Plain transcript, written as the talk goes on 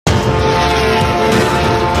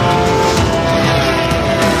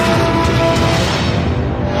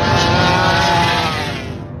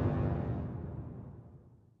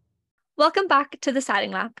Welcome back to the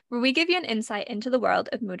Siding Lap, where we give you an insight into the world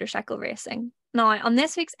of motorcycle racing. Now, on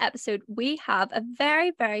this week's episode, we have a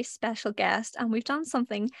very, very special guest, and we've done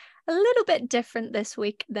something a little bit different this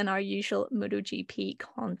week than our usual MotoGP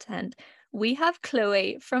content. We have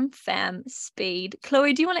Chloe from Femmespeed.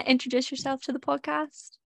 Chloe, do you want to introduce yourself to the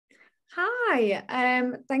podcast? Hi,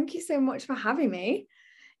 thank you so much for having me.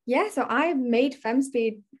 Yeah, so I made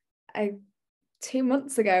Femmespeed 2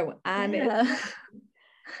 months ago, and it's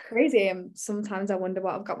crazy. And sometimes I wonder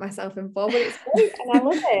what I've got myself in for, but it's great and I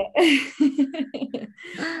love it.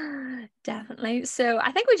 Definitely. So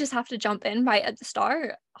I think we just have to jump in right at the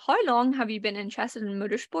start. How long have you been interested in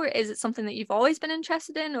motorsport? Is it something that you've always been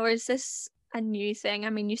interested in, or is this a new thing? I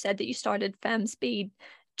mean, you said that you started Femmespeed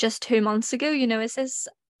just 2 months ago. Is this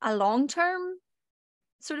a long-term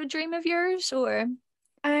sort of dream of yours, or?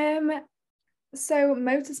 So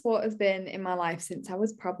motorsport has been in my life since I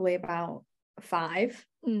was probably about 5.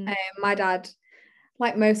 My dad,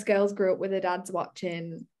 like most girls, grew up with their dads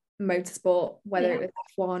watching motorsport, whether it was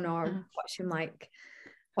F1 or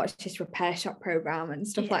watch his repair shop program and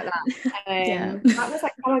stuff like that. That was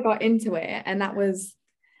like how I got into it, and that was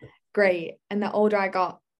great. And the older I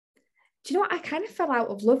got, do you know what? I kind of fell out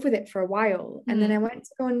of love with it for a while, and then I went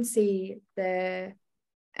to go and see the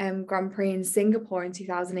Grand Prix in Singapore in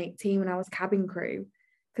 2018 when I was cabin crew,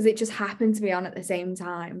 because it just happened to be on at the same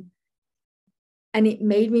time, and it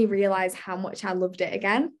made me realize how much I loved it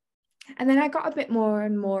again. And then I got a bit more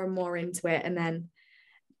and more and more into it, and then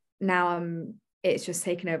now it's just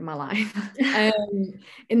taken over my life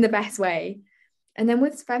in the best way. And then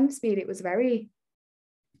with Femmespeed, it was I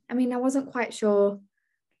wasn't quite sure.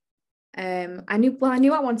 I knew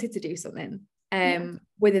I wanted to do something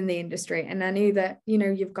within the industry, and I knew that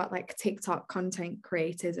you've got like TikTok content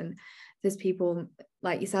creators, and there's people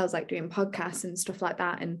like yourselves like doing podcasts and stuff like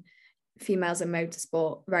that, and females in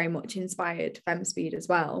motorsport very much inspired Femmespeed as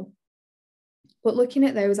well. But looking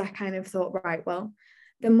at those, I kind of thought, right, well,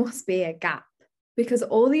 there must be a gap, because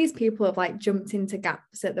all these people have like jumped into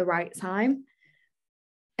gaps at the right time.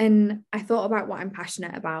 And I thought about what I'm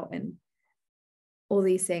passionate about and all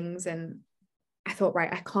these things, and I thought,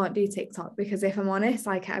 right, I can't do TikTok, because if I'm honest,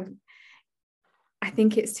 like I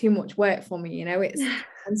think it's too much work for me, it's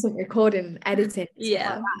constant recording, editing,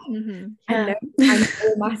 stuff like that. I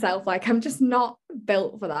know myself, like I'm just not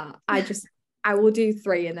built for that. I will do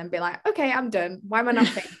 3 and then be like, okay, I'm done. Why am I not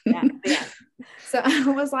thinking yet? So I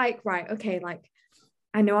was like, right, okay, like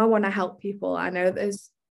I know I want to help people. I know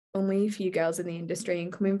there's only a few girls in the industry,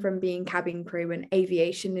 and coming from being cabin crew, and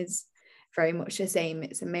aviation is very much the same.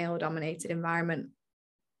 It's a male dominated environment.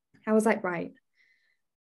 I was like, right,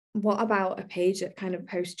 what about a page that kind of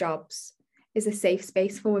posts jobs, is a safe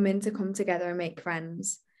space for women to come together and make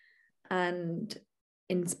friends, and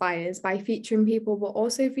inspires by featuring people, but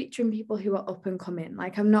also featuring people who are up and coming.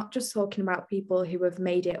 Like, I'm not just talking about people who have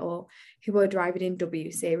made it or who are driving in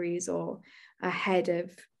W series or ahead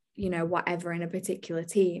of whatever in a particular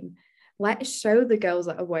team. Let's show the girls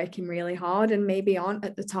that are working really hard and maybe aren't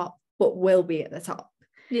at the top but will be at the top.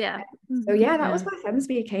 So that was where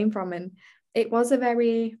Femmespeed came from, and it was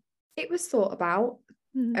thought about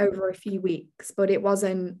over a few weeks, but it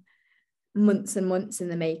wasn't months and months in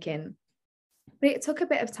the making. But it took a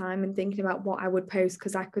bit of time and thinking about what I would post,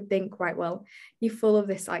 because I could think, right, well, you're full of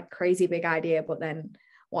this like crazy big idea, but then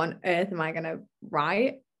what on earth am I going to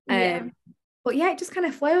write? But it just kind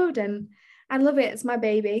of flowed, and I love it. It's my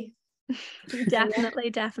baby.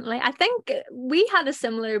 Definitely. I think we had a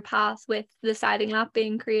similar path with the Siding Lap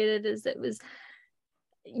being created, as it was,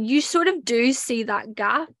 you sort of do see that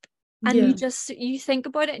gap, and you think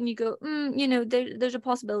about it and you go, there's a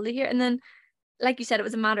possibility here. And then, like you said, it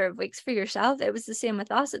was a matter of weeks for yourself. It was the same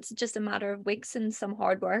with us. It's just a matter of weeks and some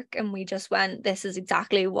hard work, and we just went, this is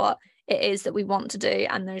exactly what it is that we want to do,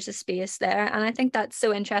 and there's a space there. And I think that's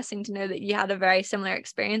so interesting to know that you had a very similar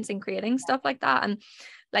experience in creating stuff like that. And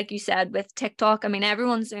like you said, with TikTok, I mean,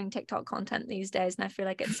 everyone's doing TikTok content these days, and I feel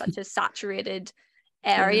like it's such a saturated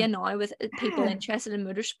area now with people interested in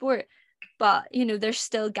motorsport. But there's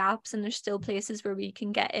still gaps, and there's still places where we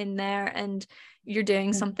can get in there, and you're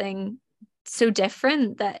doing something so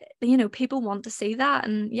different that people want to see that.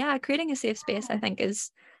 And creating a safe space, I think,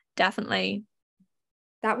 is definitely,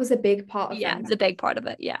 that was a big part of it. It's a big part of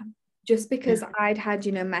it. Just because I'd had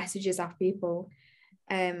messages off people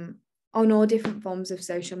on all different forms of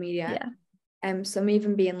social media, some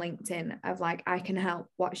even being LinkedIn, of like, I can help,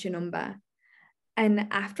 what's your number? And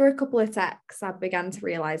after a couple of texts, I began to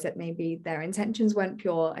realize that maybe their intentions weren't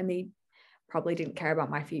pure, and they probably didn't care about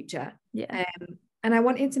my future. And I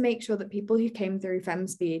wanted to make sure that people who came through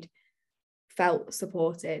Femmespeed felt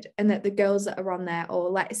supported, and that the girls that are on there, or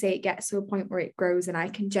let's say it gets to a point where it grows and I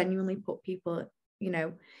can genuinely put people, you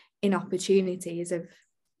know, in opportunities of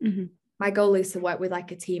my goal is to work with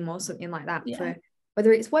like a team or something like that, for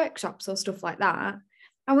whether it's workshops or stuff like that.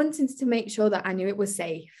 I wanted to make sure that I knew it was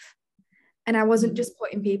safe, and I wasn't just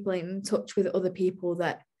putting people in touch with other people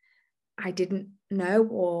that I didn't know,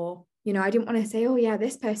 or, you know, I didn't want to say, oh yeah,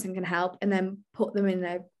 this person can help, and then put them in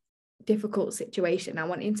a difficult situation. I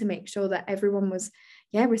wanted to make sure that everyone was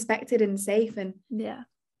respected and safe, and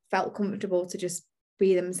felt comfortable to just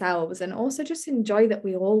be themselves, and also just enjoy that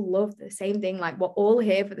we all love the same thing. Like, we're all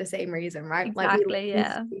here for the same reason, right? Exactly.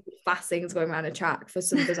 Like, fast things going around a track for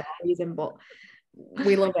some bizarre reason, but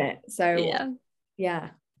we love it. So yeah,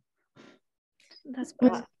 that's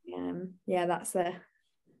good. That's a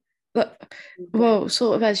but well,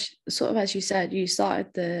 sort of as you said, you started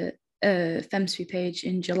the Femmespeed page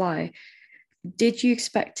in July. Did you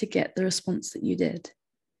expect to get the response that you did?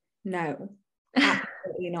 No,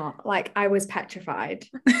 absolutely not. Like, I was petrified.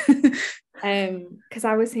 Because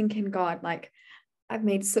I was thinking, God, like, I've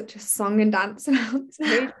made such a song and dance about this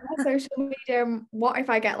page on social media. What if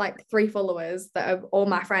I get like 3 followers that are all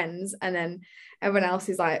my friends, and then everyone else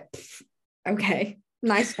is like, okay,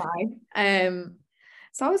 nice try.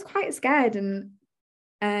 So I was quite scared, and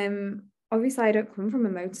obviously I don't come from a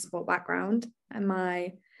motorsport background, and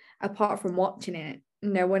apart from watching it,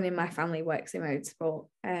 no one in my family works in motorsport.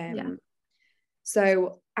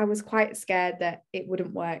 So I was quite scared that it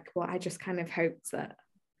wouldn't work, but I just kind of hoped that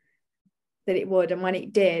it would. And when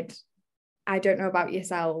it did, I don't know about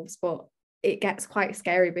yourselves, but it gets quite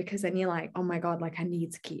scary, because then you're like, oh my God, like, I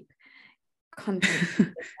need to keep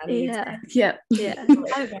content. Yeah.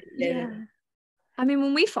 I mean,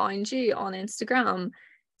 when we found you on Instagram,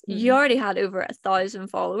 you already had over 1,000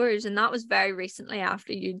 followers, and that was very recently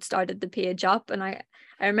after you'd started the page up. And I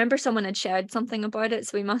remember someone had shared something about it,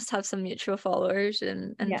 so we must have some mutual followers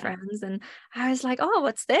and friends. And I was like, oh,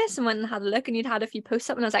 what's this? And went and had a look, and you'd had a few posts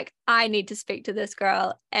up, and I was like, I need to speak to this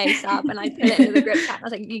girl ASAP. And I put it into the group chat, and I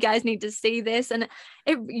was like, you guys need to see this. And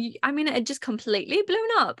it just completely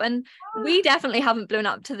blown up. And we definitely haven't blown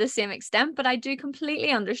up to the same extent, but I do completely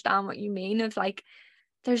understand what you mean of like,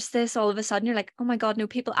 there's this all of a sudden you're like, oh my God, no,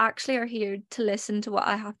 people actually are here to listen to what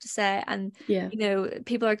I have to say. And you know,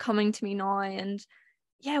 people are coming to me now, and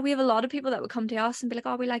we have a lot of people that would come to us and be like,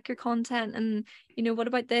 oh, we like your content, and you know, what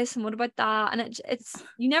about this and what about that? And it's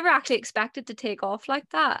you never actually expect it to take off like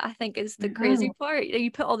that, I think, is the crazy part.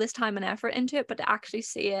 You put all this time and effort into it, but to actually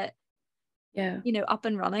see it you know, up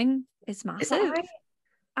and running is massive.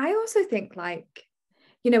 I also think, like,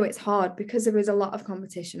 you know, it's hard because there is a lot of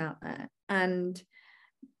competition out there, and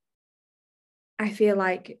I feel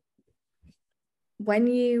like when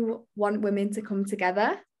you want women to come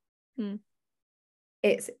together,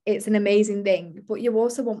 it's an amazing thing, but you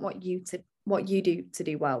also want what you do to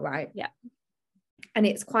do well, right? Yeah. And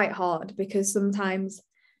it's quite hard, because sometimes,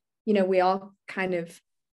 you know, we are kind of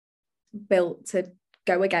built to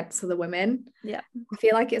go against other women. Yeah. I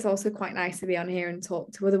feel like it's also quite nice to be on here and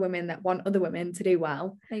talk to other women that want other women to do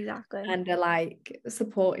well. Exactly. And are like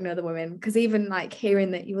supporting other women, because even like hearing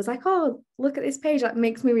that you was like, oh, look at this page, that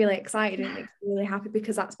makes me really excited and makes me really happy,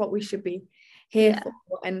 because that's what we should be here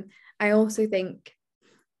for. And I also think,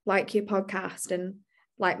 like your podcast and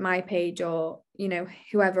like my page, or, you know,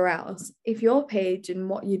 whoever else, if your page and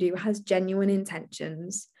what you do has genuine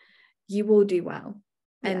intentions, you will do well.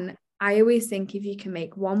 And I always think, if you can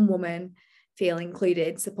make one woman feel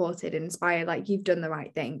included, supported, inspired, like, you've done the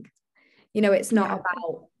right thing. You know, it's not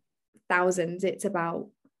about thousands, it's about,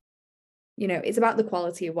 you know, it's about the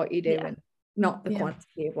quality of what you do and not the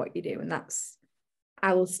quantity of what you do. And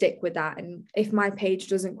I will stick with that. And if my page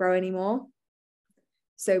doesn't grow anymore,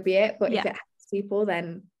 so be it. But if it helps people,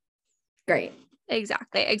 then great.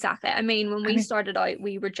 Exactly. I mean, when we started out,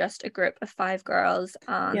 we were just a group of 5 girls,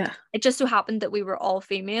 and it just so happened that we were all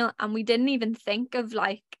female, and we didn't even think of,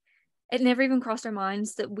 like, it never even crossed our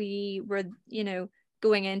minds that we were, you know,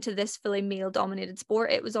 going into this fully male dominated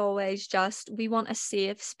sport. It was always just, we want a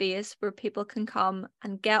safe space where people can come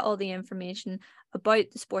and get all the information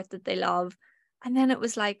about the sport that they love. And then it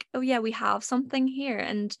was like, oh yeah, we have something here.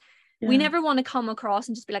 And we never want to come across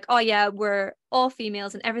and just be like, oh yeah, we're all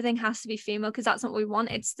females and everything has to be female, because that's not what we want.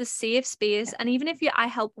 It's the safe space. And even if I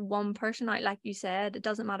help one person out, like you said, it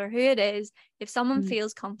doesn't matter who it is, if someone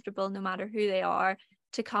feels comfortable, no matter who they are,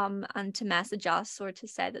 to come and to message us or to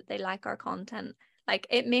say that they like our content, like,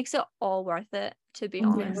 it makes it all worth it, to be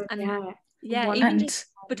honest. And even just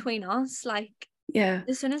between us, like,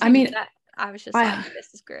 as soon as I was just like, this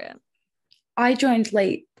is great. I joined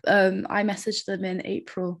late I messaged them in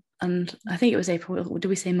April, and I think it was April. Or did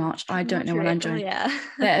we say March? I don't know when I joined. Yeah.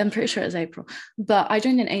 I'm pretty sure it was April. But I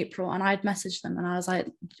joined in April, and I'd messaged them, and I was like,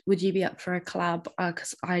 "Would you be up for a collab?"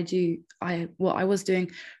 Because I was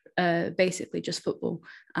doing basically just football,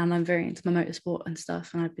 and I'm very into my motorsport and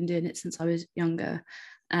stuff, and I've been doing it since I was younger.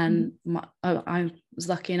 And I was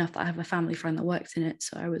lucky enough that I have a family friend that worked in it,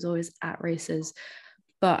 so I was always at races.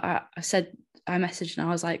 But I messaged and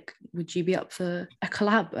I was like, would you be up for a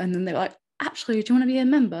collab? And then they were like, actually, do you want to be a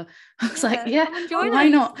member? I was like, yeah, why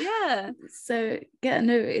not? Yeah. So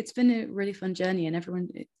no, it's been a really fun journey, and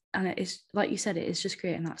it is, like you said, it is just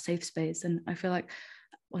creating that safe space. And I feel like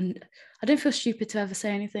I don't feel stupid to ever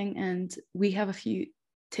say anything. And we have a few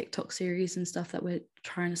TikTok series and stuff that we're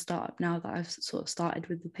trying to start up now that I've sort of started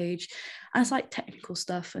with the page, and it's like technical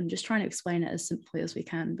stuff and just trying to explain it as simply as we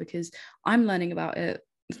can, because I'm learning about it.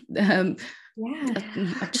 I'm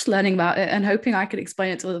just learning about it and hoping I could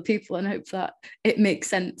explain it to other people and hope that it makes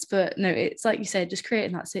sense. But no, it's like you said, just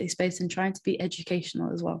creating that safe space and trying to be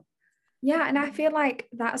educational as well. Yeah, and I feel like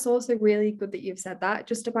that's also really good that you've said that,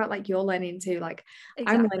 just about like you're learning too, like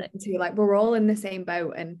exactly. I'm learning too, like we're all in the same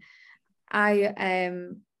boat. And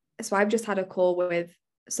so I've just had a call with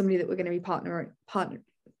somebody that we're going to be partnering up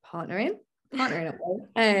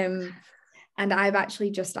with. And I've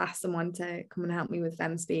actually just asked someone to come and help me with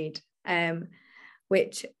Femmespeed,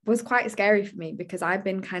 which was quite scary for me because I've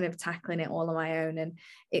been kind of tackling it all on my own. And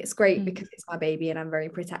it's great because it's my baby and I'm very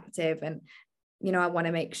protective. And, you know, I want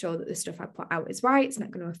to make sure that the stuff I put out is right. It's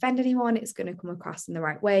not going to offend anyone. It's going to come across in the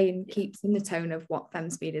right way and keeps in the tone of what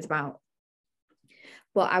Femmespeed is about.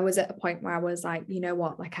 But I was at a point where I was like, you know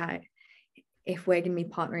what, like if we're going to be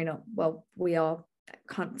partnering up, well, we are,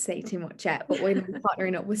 I can't say too much yet, but we're going to be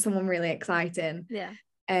partnering up with someone really exciting. Yeah.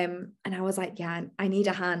 And I was like, yeah, I need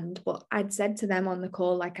a hand. But I'd said to them on the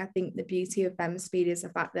call, like, I think the beauty of Femmespeed is the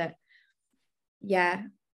fact that, yeah,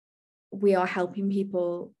 we are helping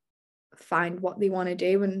people find what they want to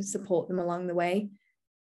do and support them along the way.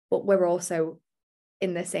 But we're also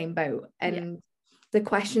in the same boat. And the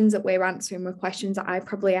questions that we're answering were questions that I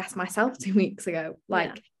probably asked myself 2 weeks ago.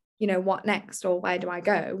 Like, you know, what next, or where do I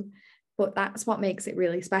go? But that's what makes it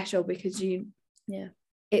really special, because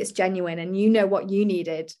it's genuine and you know what you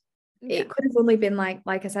needed. It could have only been like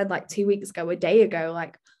I said, like 2 weeks ago, a day ago,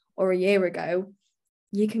 like, or a year ago.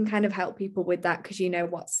 You can kind of help people with that because you know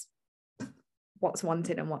what's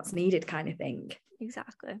wanted and what's needed, kind of thing.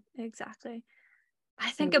 Exactly. I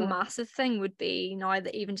think a massive thing would be, now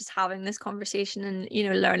that even just having this conversation and, you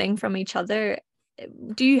know, learning from each other,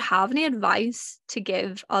 do you have any advice to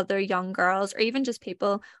give other young girls, or even just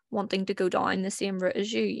people wanting to go down the same route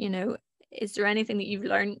as you? You know, is there anything that you've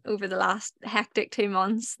learned over the last hectic 2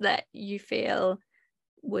 months that you feel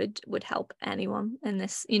would help anyone in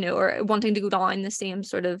this, you know, or wanting to go down the same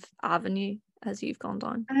sort of avenue as you've gone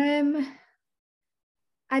down?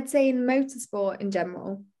 I'd say in motorsport in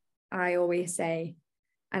general, I always say,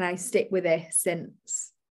 and I stick with this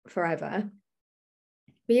since forever,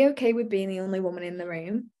 be okay with being the only woman in the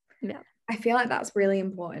room. Yeah. I feel like that's really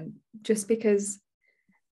important, just because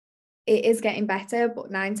it is getting better,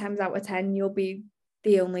 but 9 times out of 10, you'll be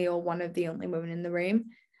the only or one of the only women in the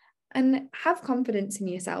room. And have confidence in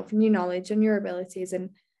yourself and your knowledge and your abilities,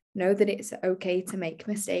 and know that it's okay to make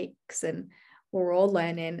mistakes and we're all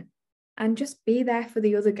learning, and just be there for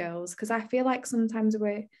the other girls. Because I feel like sometimes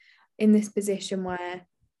we're in this position where,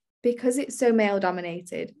 because it's so male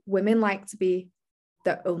dominated, women like to be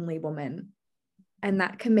the only woman, and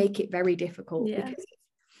that can make it very difficult because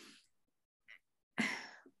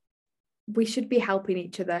we should be helping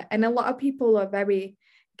each other. And a lot of people are very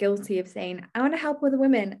guilty of saying, I want to help other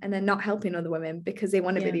women, and then not helping other women because they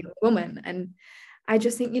want to be the other woman. And I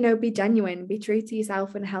just think, you know, be genuine, be true to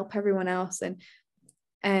yourself and help everyone else. And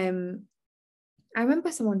I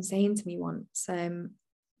remember someone saying to me once,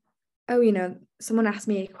 you know, someone asked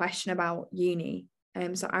me a question about uni.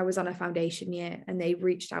 So I was on a foundation year and they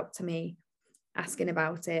reached out to me asking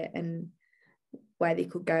about it and where they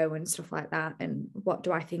could go and stuff like that. And what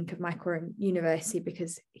do I think of my current university,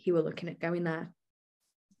 because he were looking at going there.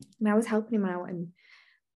 And I was helping him out. And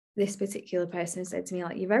this particular person said to me,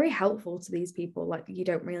 like, you're very helpful to these people, like you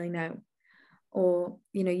don't really know, or,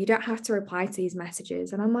 you know, you don't have to reply to these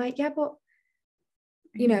messages. And I'm like, yeah, but,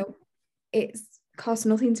 you know, it's costs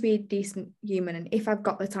nothing to be a decent human, and if I've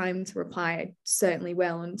got the time to reply, I certainly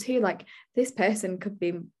will. And two, like, this person could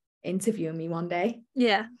be interviewing me one day,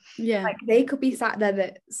 like they could be sat there,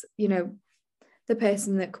 that's, you know, the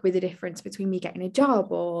person that could be the difference between me getting a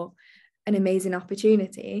job or an amazing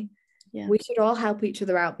opportunity. We should all help each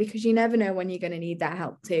other out, because you never know when you're going to need that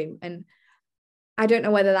help too. And I don't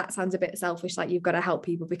know whether that sounds a bit selfish, like you've got to help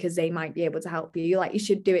people because they might be able to help you. Like you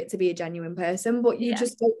should do it to be a genuine person, but you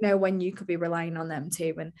just don't know when you could be relying on them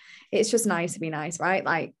too. And it's just nice to be nice, right?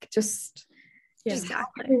 Like just help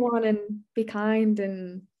everyone and be kind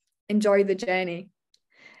and enjoy the journey.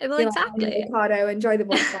 Well, exactly. Ricardo, enjoy the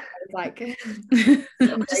butterflies. Like,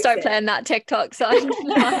 I'll just start playing that TikTok song.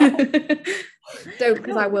 Don't,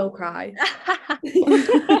 because I will cry.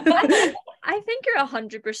 I think you're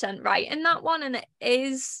 100% right in that one, and it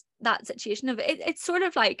is that situation of it. It's sort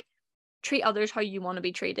of like treat others how you want to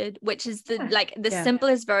be treated, which is the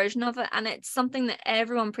simplest version of it, and it's something that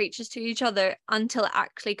everyone preaches to each other until it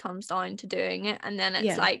actually comes down to doing it, and then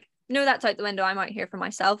it's like, no, that's out the window. I'm out here for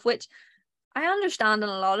myself, which I understand in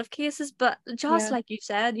a lot of cases, but just like you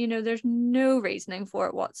said, you know, there's no reasoning for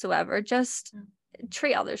it whatsoever. Just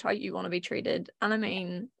treat others how you want to be treated, and I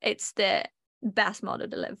mean, it's the best motto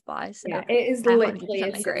to live by. So it is literally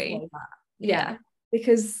as simple as that.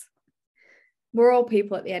 Because we're all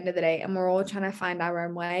people at the end of the day, and we're all trying to find our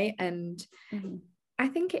own way. And I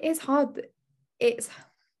think it is hard. It's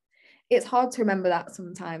hard to remember that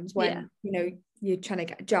sometimes when you know you're trying to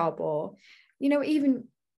get a job, or you know, even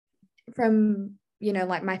from, you know,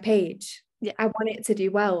 like my page, I want it to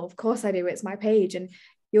do well. Of course I do. It's my page, and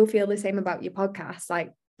you'll feel the same about your podcast.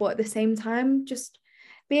 Like, but at the same time, just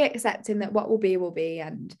be accepting that what will be,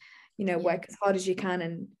 and you know, work as hard as you can,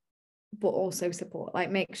 and but also support. Like,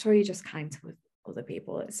 make sure you're just kind to other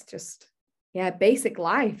people. It's just basic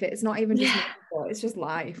life. It's not even just it's just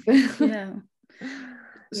life.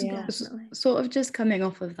 Sort of just coming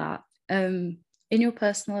off of that, in your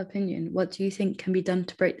personal opinion, what do you think can be done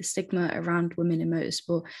to break the stigma around women in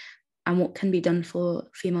motorsport, and what can be done for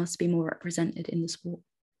females to be more represented in the sport?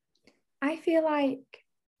 I feel like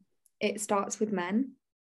it starts with men.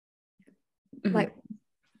 Like,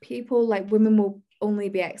 people, like women will only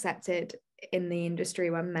be accepted in the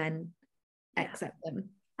industry when men accept them,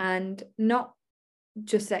 and not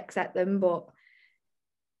just accept them, but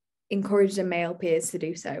encourage their male peers to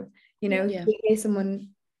do so. You know, you hear someone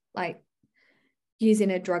like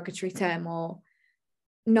using a derogatory term, or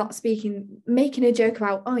making a joke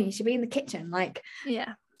about, oh, you should be in the kitchen, like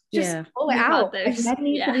call it out. Like, men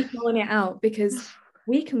need to be calling it out, because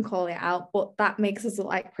we can call it out, but that makes us look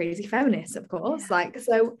like crazy feminists, of course. Like,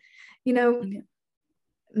 so, you know,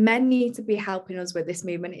 men need to be helping us with this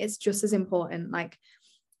movement. It's just as important. Like,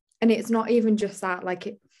 and it's not even just that.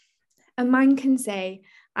 Like, a man can say,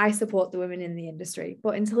 I support the women in the industry,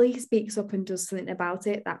 but until he speaks up and does something about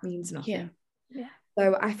it, that means nothing.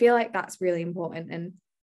 So I feel like that's really important. And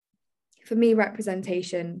for me,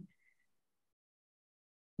 representation,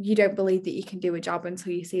 you don't believe that you can do a job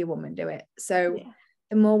until you see a woman do it. So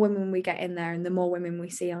the more women we get in there, and the more women we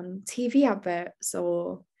see on TV adverts,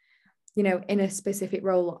 or, you know, in a specific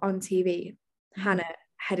role on TV. Hannah,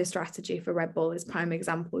 head of strategy for Red Bull, is prime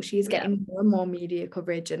example. She's getting more and more media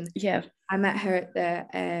coverage, and I met her at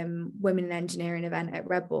the women in engineering event at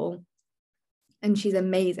Red Bull, and she's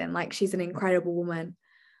amazing. Like, she's an incredible woman,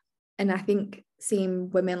 and I think seeing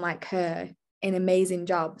women like her in amazing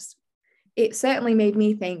jobs, it certainly made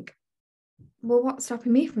me think, well, what's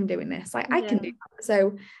stopping me from doing this? Like, I can do that.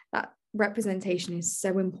 So that representation is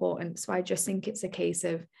so important. So I just think it's a case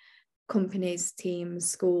of companies, teams,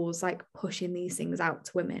 schools, like, pushing these things out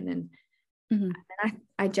to women. And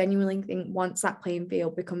I genuinely think once that playing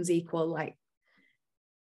field becomes equal, like,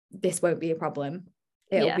 this won't be a problem.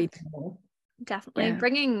 It'll be more. Definitely.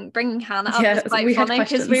 Bringing Hannah up is quite funny,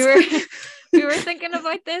 because we were thinking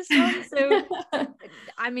about this one. So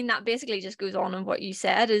I mean, that basically just goes on what you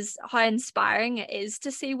said, is how inspiring it is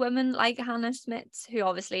to see women like Hannah Smits, who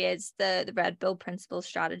obviously is the Red Bull principal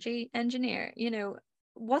strategy engineer. You know,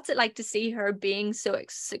 what's it like to see her being so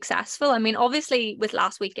successful? I mean, obviously with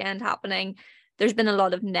last weekend happening, there's been a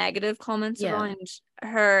lot of negative comments around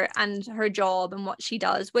her and her job and what she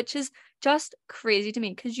does, which is just crazy to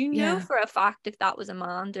me, because you know for a fact if that was a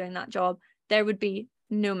man doing that job, there would be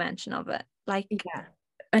no mention of it. Like,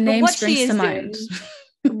 a name springs to mind.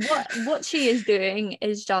 What she is doing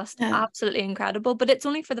is just absolutely incredible, but it's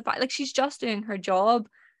only for the fact, like, she's just doing her job,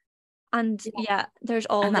 and there's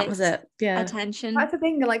all and that was it. Attention. That's the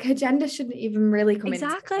thing, like, her gender shouldn't even really come into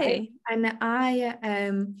it, right? And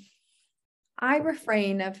I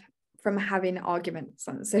refrain from having arguments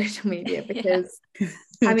on social media, because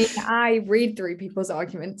I mean, I read through people's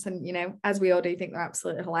arguments, and, you know, as we all do, think they're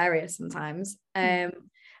absolutely hilarious sometimes, and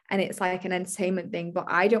it's like an entertainment thing, but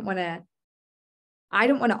I don't want to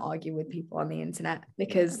argue with people on the internet,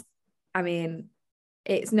 because I mean,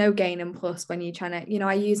 it's no gain, and plus when you're trying to, you know,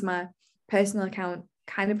 I use my personal account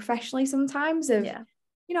kind of professionally sometimes, of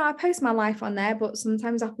you you know, I post my life on there, but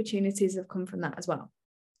sometimes opportunities have come from that as well.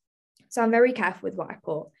 So I'm very careful with what I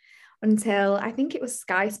put, until I think it was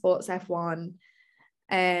Sky Sports F1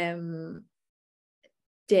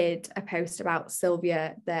 did a post about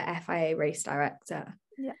Sylvia, the FIA race director.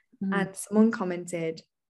 Yeah. Mm-hmm. And someone commented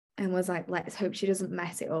and was like, let's hope she doesn't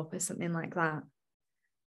mess it up or something like that.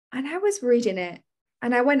 And I was reading it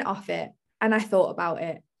and I went off it and I thought about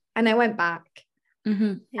it and I went back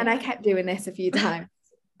Mm-hmm. and I kept doing this a few times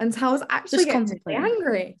until I was actually getting really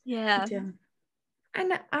angry. Yeah.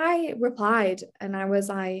 And I replied and I was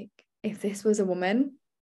like, if this was a woman,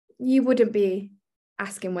 you wouldn't be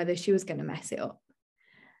asking whether she was going to mess it up.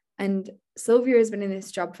 And Sylvia has been in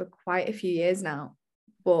this job for quite a few years now,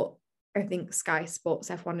 but I think Sky Sports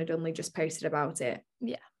F1 had only just posted about it.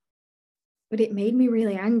 Yeah. But it made me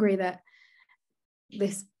really angry that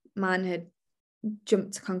this man had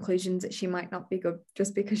jumped to conclusions that she might not be good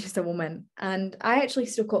just because she's a woman. And I actually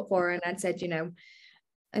stuck up for her and I'd said, you know,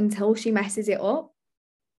 until she messes it up,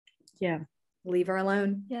 leave her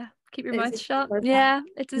alone. Yeah, keep your mouth shut. Yeah,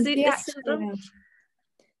 it's as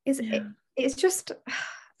it's just,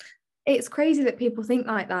 it's crazy that people think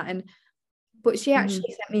like that. But she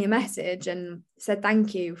actually sent me a message and said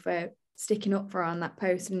thank you for sticking up for her on that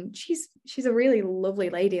post. And she's a really lovely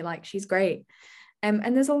lady. Like, she's great.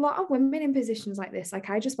 And there's a lot of women in positions like this. Like,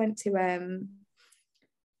 I just went to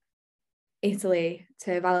Italy,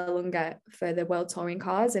 to Vallelunga, for the World Touring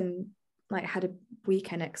Cars, and like had a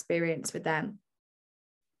weekend experience with them,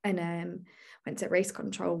 and went to race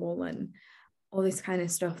control and all this kind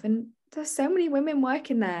of stuff. And there's so many women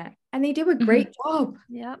working there and they do a great job.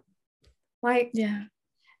 Yeah. Like,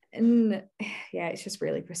 and it's just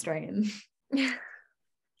really frustrating.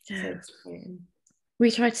 So frustrating.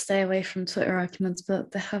 We try to stay away from Twitter arguments,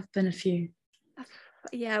 but there have been a few.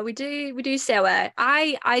 Yeah, we do stay away.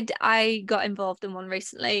 I got involved in one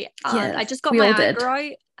recently, and I just got my anger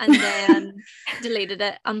out and then deleted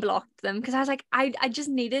it and blocked them, because I was like, I just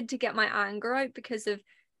needed to get my anger out because of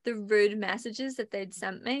the rude messages that they'd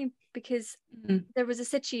sent me, because there was a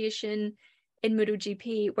situation in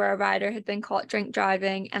MotoGP where a rider had been caught drink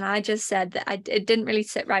driving, and I just said that it didn't really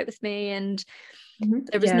sit right with me, and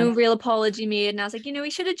there was no real apology made, and I was like, you know, he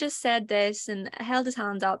should have just said this, and held his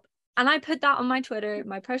hands up. And I put that on my Twitter,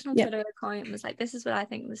 my personal Twitter account, and was like, this is what I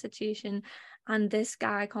think of the situation. And this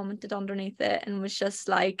guy commented underneath it and was just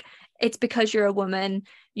like, it's because you're a woman,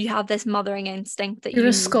 you have this mothering instinct that you're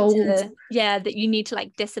a scold. That you need to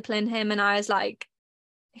like discipline him. And I was like,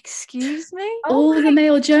 excuse me? All the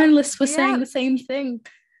male journalists were saying the same thing,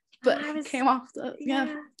 but it came after.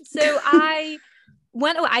 So I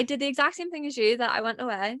went away. I did the exact same thing as you, that I went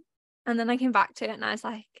away and then I came back to it and I was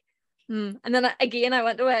like, and then I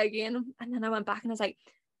went away again, and then I went back and I was like,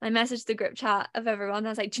 I messaged the group chat of everyone and I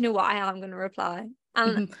was like, do you know what, I am going to reply.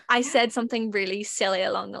 And I said something really silly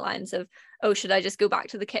along the lines of, oh, should I just go back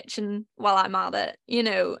to the kitchen while I'm at it, you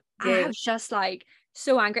know? I was just like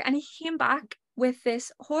so angry, and he came back with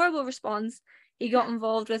this horrible response. He got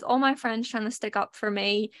involved with all my friends trying to stick up for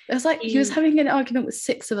me. It was like he was having an argument with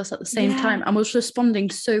 6 of us at the same time and was responding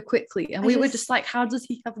so quickly, and we were just like, how does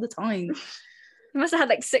he have the time? He must have had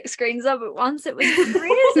like 6 screens up at once. It was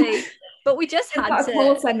crazy. But we just had a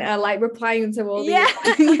call center, like replying to all these.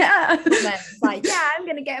 It's like, I'm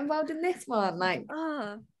gonna get involved in this one. Like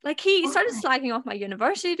he started slagging off my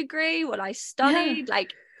university degree, what I studied,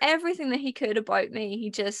 like everything that he could about me. He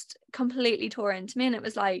just completely tore into me, and it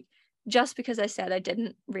was like, just because I said I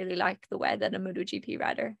didn't really like the way that a MotoGP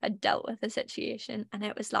rider had dealt with the situation, and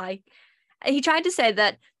it was like, he tried to say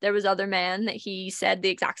that there was other men that he said the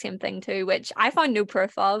exact same thing to, which I found no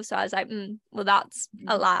proof of. So I was like, well, that's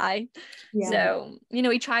a lie. So, you know,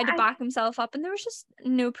 he tried to back himself up, and there was just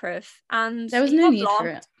no proof, and there was no need for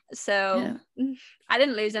it. So I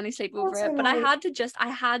didn't lose any sleep over it, but I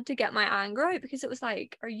had to get my anger out, because it was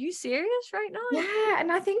like, are you serious right now?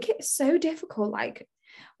 And I think it's so difficult. Like,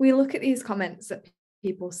 we look at these comments that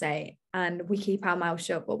people say and we keep our mouth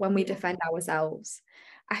shut, but when we defend ourselves,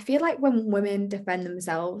 I feel like when women defend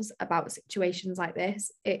themselves about situations like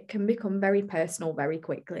this, it can become very personal very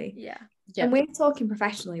quickly. And we're talking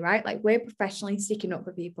professionally, right? Like, we're professionally sticking up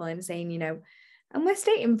for people and saying, you know, and we're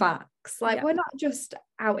stating facts. Like, we're not just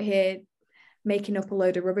out here making up a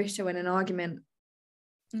load of rubbish to win an argument.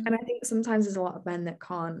 And I think sometimes there's a lot of men that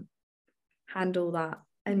can't handle that,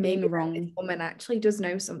 and maybe this woman actually does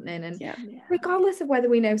know something, and regardless of whether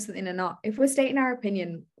we know something or not, if we're stating our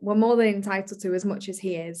opinion, we're more than entitled to, as much as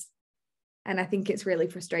he is. And I think it's really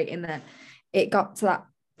frustrating that it got to that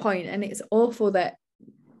point, and it's awful that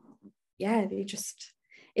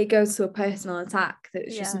it goes to a personal attack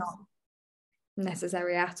that's just not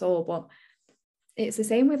necessary at all. But it's the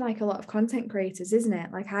same with like a lot of content creators, isn't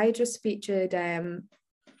it? Like I just featured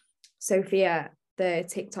Sophia, the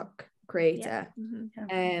TikTok creator.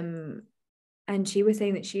 And she was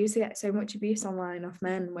saying that she used to get so much abuse online off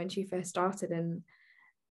men when she first started, and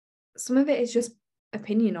some of it is just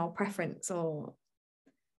opinion or preference or,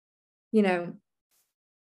 you know,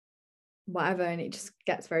 whatever, and it just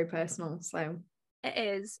gets very personal. So it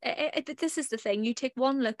is. This is the thing. You take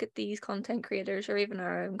one look at these content creators or even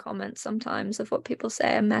our own comments sometimes of what people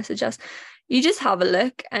say and message us. You just have a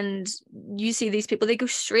look and you see these people, they go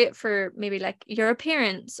straight for maybe like your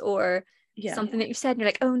appearance or something that you said and you're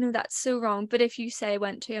like, oh no, that's so wrong. But if you say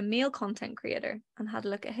went to a male content creator and had a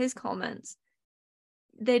look at his comments,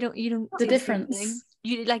 you don't the difference.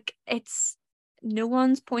 You like, it's no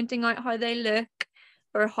one's pointing out how they look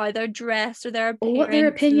or how they're dressed or their appearance or what their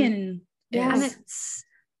opinion is. And it's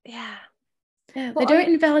they don't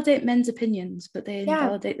invalidate men's opinions, but they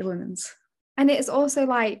invalidate the women's. And it's also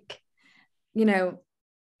like, you know,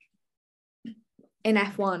 in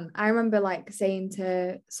F1, I remember like saying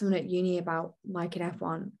to someone at uni about like in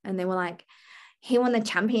F1, and they were like, he won the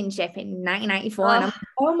championship in 1994. And I'm like,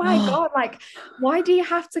 oh my God, like, why do you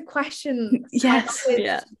have to question? Yes.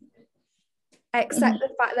 Except the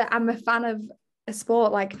fact that I'm a fan of a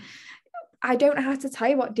sport. Like, I don't have to tell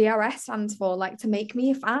you what DRS stands for, like, to make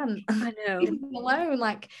me a fan. I know. Leave me alone.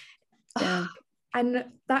 Like, and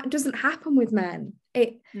that doesn't happen with men.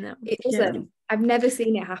 It doesn't. Yeah. I've never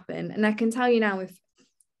seen it happen. And I can tell you now, if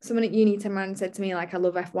someone at uni turned around and said to me, like, I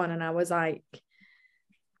love F1, and I was like,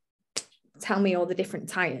 tell me all the different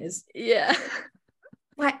tires. Yeah.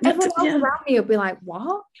 Like, everyone else around me will be like,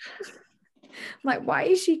 what? Like, why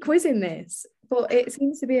is she quizzing this? But it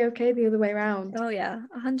seems to be okay the other way around. Oh yeah,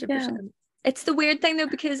 100%. It's the weird thing though,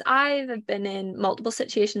 because I've been in multiple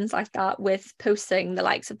situations like that with posting the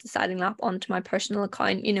likes of the Deciding Lap onto my personal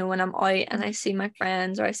account, you know, when I'm out and I see my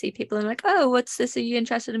friends or I see people and I'm like, oh, what's this? Are you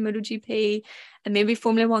interested in MotoGP? And maybe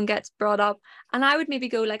Formula One gets brought up and I would maybe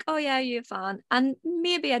go like, oh yeah, are you a fan? And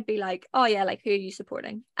maybe I'd be like, oh yeah, like who are you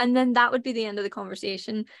supporting? And then that would be the end of the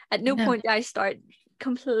conversation. At no point do I start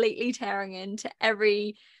completely tearing into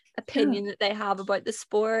every opinion that they have about the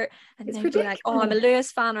sport, and they'd be like, oh, I'm a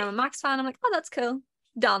Lewis fan or I'm a Max fan. I'm like, oh, that's cool,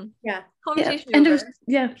 done. Conversation over.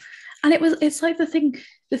 And it's like the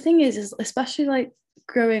thing is especially like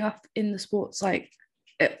growing up in the sports, like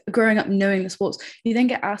growing up knowing the sports, you then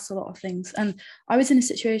get asked a lot of things. And I was in a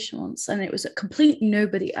situation once and it was a complete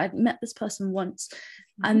nobody. I'd met this person once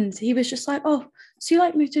and he was just like, oh, so you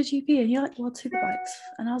like MotoGP and you like World Superbikes?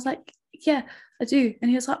 And I was like, yeah, I do. And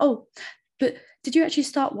he was like, oh, but did you actually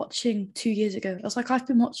start watching 2 years ago? I was like, I've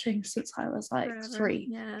been watching since I was like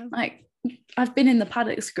 3. Like, I've been in the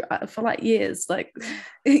paddocks for like years. Like,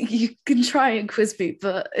 you can try and quiz me,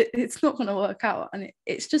 but it's not going to work out. And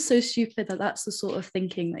it's just so stupid that that's the sort of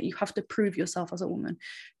thinking that you have to prove yourself as a woman.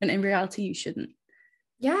 And in reality, you shouldn't.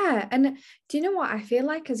 Yeah. And do you know what I feel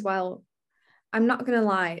like as well? I'm not going to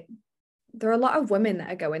lie. There are a lot of women that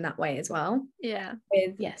are going that way as well. Yeah.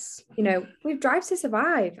 Yes. You know, with Drive to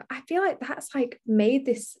Survive, I feel like that's like made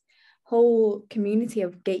this whole community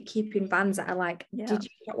of gatekeeping fans that are like, did you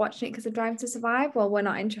not watching it because of Drive to Survive? Well, we're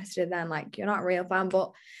not interested then. Like, you're not a real fan.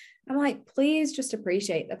 But I'm like, please just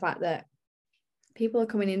appreciate the fact that people are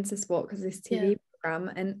coming into sport because of this TV program,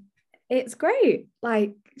 and it's great.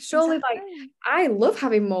 Like, surely, like, I love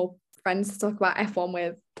having more friends to talk about F1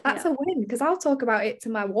 with. That's a win, because I'll talk about it to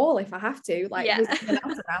my wall if I have to, like with someone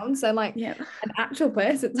else around. So like an actual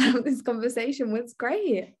person to have this conversation with is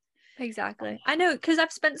great. Exactly. I know, because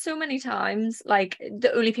I've spent so many times, like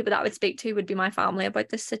the only people that I would speak to would be my family about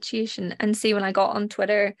this situation. And see, when I got on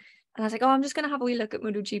Twitter and I was like, oh, I'm just going to have a wee look at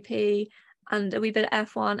MotoGP and a wee bit of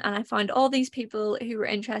F1, and I found all these people who were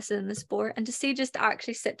interested in the sport, and to see just to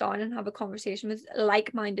actually sit down and have a conversation with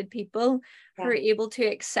like-minded people who are able to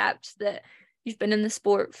accept that you've been in the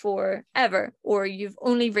sport forever or you've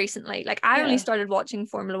only recently, like I only started watching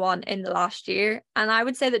Formula One in the last year, and I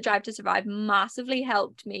would say that Drive to Survive massively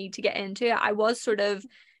helped me to get into it. I was sort of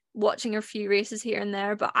watching a few races here and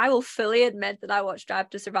there, but I will fully admit that I watched Drive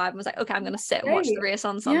to Survive and was like, okay, I'm going to sit and watch the race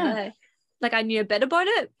on Sunday. Like, I knew a bit about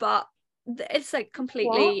it, but it's like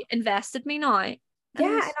completely invested me now. And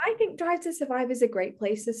I think Drive to Survive is a great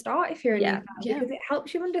place to start if you're a new fan, because it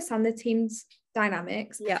helps you understand the team's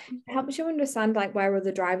dynamics. It helps you understand like where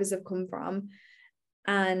other drivers have come from,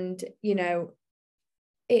 and you know,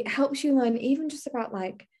 it helps you learn even just about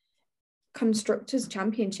like constructors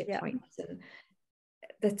championship points and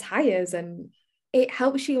the tires, and it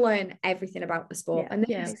helps you learn everything about the sport and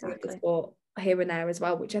then the sport here and there as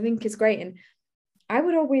well, which I think is great. And I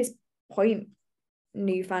would always point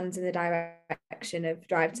new fans in the direction of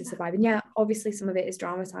Drive to Survive. And yeah, obviously some of it is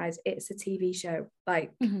dramatized. It's a TV show.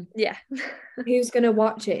 Like, yeah, who's gonna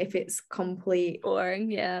watch it if it's complete boring?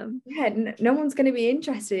 Yeah, no one's gonna be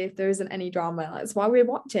interested if there isn't any drama. That's why we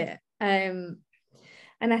watch it. And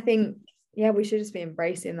I think, yeah, we should just be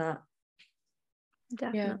embracing that.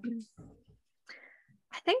 Definitely. Yeah.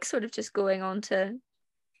 I think sort of just going on to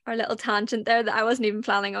our little tangent there that I wasn't even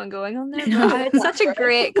planning on going on there, but it's such a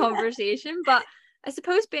great conversation. But I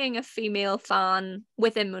suppose being a female fan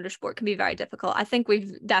within motorsport can be very difficult. I think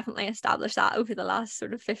we've definitely established that over the last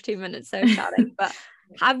sort of 15 minutes of chatting. But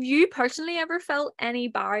have you personally ever felt any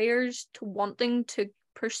barriers to wanting to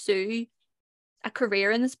pursue a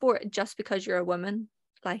career in the sport just because you're a woman?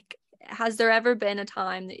 Like, has there ever been a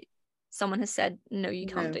time that someone has said, no, you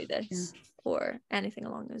can't do this, or anything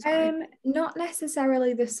along those lines? Not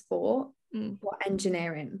necessarily the sport, but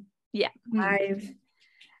engineering. Yeah. I've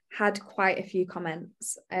had quite a few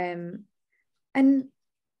comments, and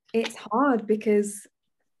it's hard because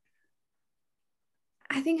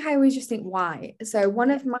I think I always just think, why? So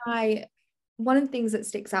one of the things that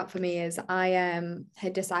sticks out for me is I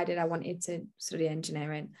had decided I wanted to study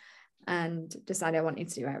engineering and decided I wanted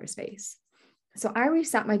to do aerospace. So I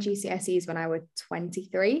resat my GCSEs when I was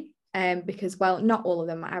 23, because, well, not all of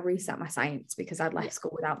them. I resat my science because I'd left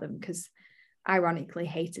school without them, because ironically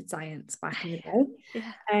hated science back in the day.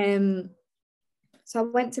 Yeah. So I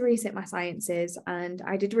went to resit my sciences and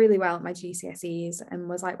I did really well at my GCSEs and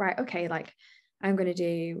was like, right, okay, like I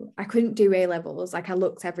couldn't do A levels. Like I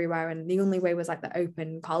looked everywhere and the only way was like the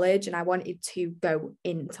open college, and I wanted to go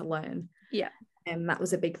in to learn. Yeah. And that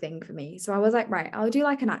was a big thing for me. So I was like, right, I'll do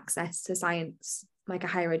like an access to science, like a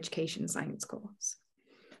higher education science course.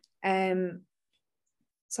 So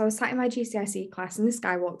I was sat in my GCSE class and this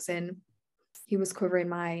guy walks in. He was covering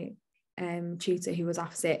my tutor who was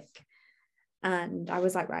off sick. And I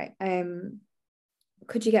was like, right,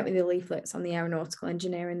 could you get me the leaflets on the aeronautical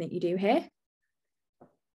engineering that you do here?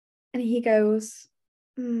 And he goes,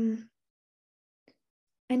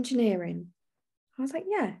 engineering. I was like,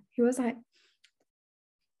 yeah. He was like,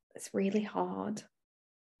 it's really hard.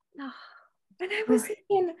 And I was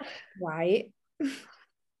thinking, right,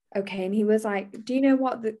 okay. And he was like, do you know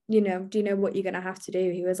what you're going to have to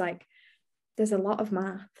do? He was like, there's a lot of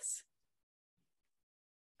maths.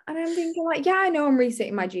 And I'm thinking like, yeah, I know I'm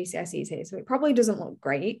resitting my GCSEs here, so it probably doesn't look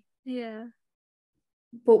great. Yeah.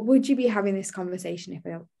 But would you be having this conversation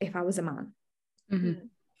if I was a man? Mm-hmm.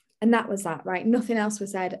 And that was that, right? Nothing else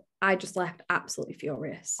was said. I just left absolutely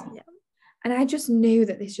furious. Yeah. And I just knew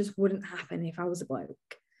that this just wouldn't happen if I was a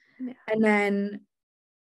bloke. Yeah. And then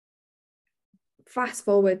fast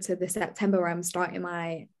forward to the September where I'm starting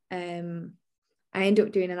my, I ended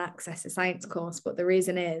up doing an access to science course. But the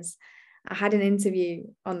reason is I had an interview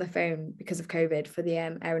on the phone because of COVID for the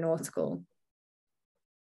aeronautical.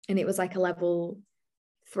 And it was like a level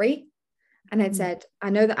 3. And I'd said, I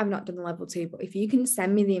know that I've not done the level 2, but if you can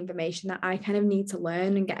send me the information that I kind of need to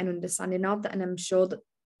learn and get an understanding of that, and I'm sure that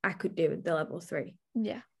I could do the level 3.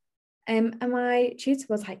 Yeah. And my tutor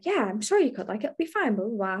was like, yeah, I'm sure you could, like, it'll be fine, blah,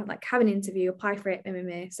 blah, blah. Like, have an interview, apply for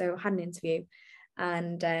it, so I had an interview.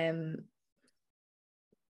 And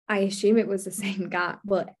I assume it was the same guy,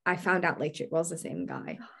 but I found out later it was the same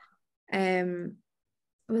guy. I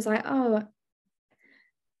was like, oh,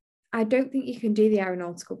 I don't think you can do the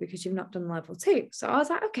aeronautical because you've not done level 2. So I was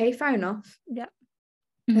like, okay, fair enough. Yeah.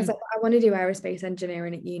 I was like, I want to do aerospace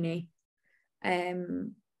engineering at uni.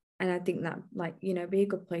 And I think that, like, be a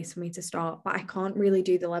good place for me to start. But I can't really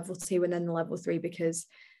do the level 2 and then the level 3 because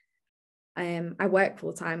I work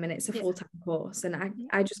full time and it's a full-time course. And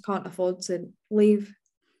I just can't afford to leave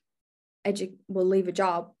a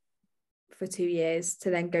job for 2 years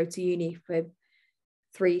to then go to uni for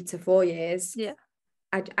 3 to 4 years. Yeah.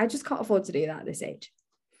 I just can't afford to do that at this age.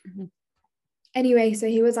 Mm-hmm. Anyway, so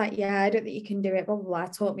he was like, yeah, I don't think you can do it, blah, blah, blah.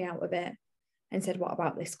 Taught me out with it and said, what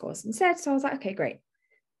about this course instead? So I was like, okay, great.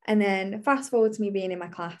 And then fast forward to me being in my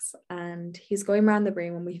class and he's going around the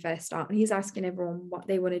room when we first start and he's asking everyone what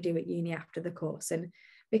they want to do at uni after the course. And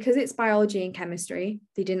because it's biology and chemistry,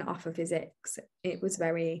 they didn't offer physics. It was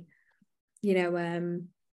very, it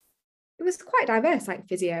was quite diverse, like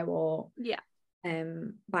physio or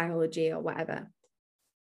biology or whatever.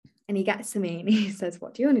 And he gets to me and he says,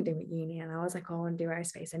 what do you want to do at uni? And I was like, oh, I want to do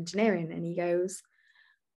aerospace engineering. And he goes,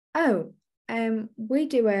 oh, we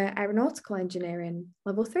do aeronautical engineering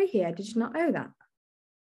level 3 here. Did you not know that?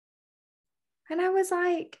 And I was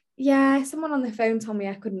like, yeah, someone on the phone told me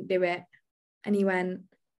I couldn't do it. And he went,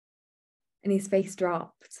 and his face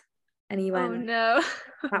dropped. And he went, oh no,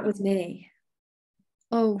 that was me.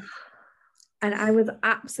 Oh. And I was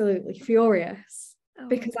absolutely furious.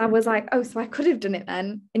 because I was like, oh, so I could have done it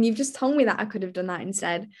then, and you've just told me that I could have done that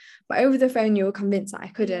instead, but over the phone you were convinced that I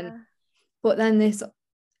couldn't. Yeah. But then this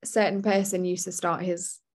certain person used to start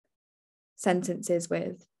his sentences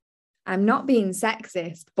with, I'm not being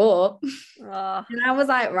sexist, but and I was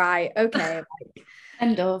like, right, okay, like,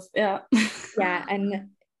 end of. Yeah. and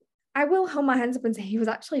I will hold my hands up and say he was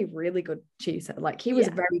actually a really good tutor. Like, he was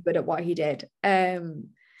very good at what he did, and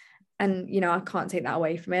you know, I can't take that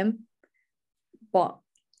away from him. But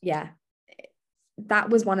yeah, that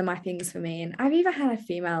was one of my things for me. And I've even had a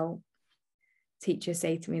female teacher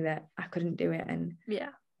say to me that I couldn't do it,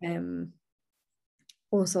 and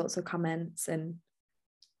all sorts of comments, and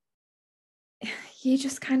you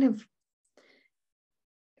just kind of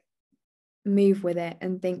move with it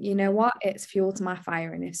and think, you know what, it's fuel to my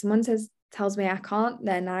fire. And if someone tells me I can't,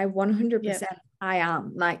 then I 100% I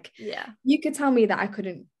am. Like, you could tell me that I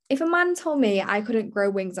couldn't. If a man told me I couldn't grow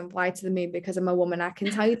wings and fly to the moon because I'm a woman, I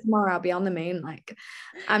can tell you tomorrow I'll be on the moon. Like,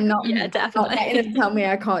 I'm not, definitely not letting him tell me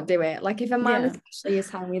I can't do it. Like, if a man especially is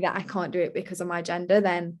telling me that I can't do it because of my gender,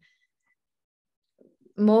 then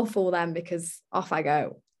more fool them, because off I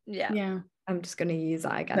go. I'm just going to use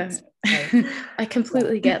that against. No. I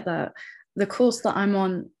completely get that. The course that I'm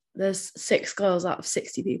on, there's 6 girls out of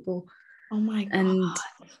 60 people. Oh my God. And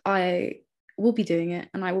I will be doing it,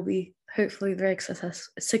 and I will be hopefully very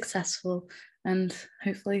successful, and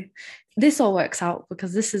hopefully this all works out,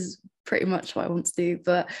 because this is pretty much what I want to do.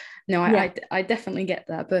 But no, I definitely get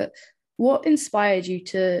that. But what inspired you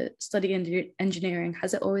to study engineering?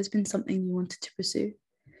 Has it always been something you wanted to pursue?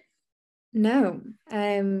 No,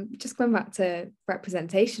 just going back to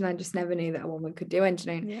representation, I just never knew that a woman could do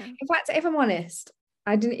engineering. In fact, if I'm honest,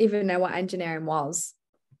 I didn't even know what engineering was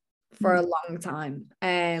for a long time.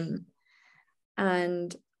 And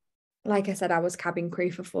like I said, I was cabin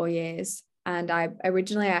crew for 4 years, and I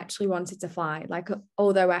originally actually wanted to fly. Like,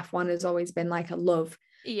 although F1 has always been like a love,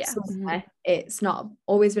 it's not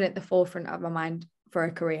always been at the forefront of my mind for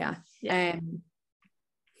a career. And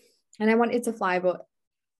I wanted to fly, but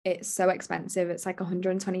it's so expensive. It's like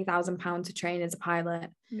 £120,000 to train as a pilot.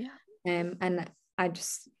 And I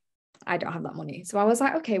don't have that money. So I was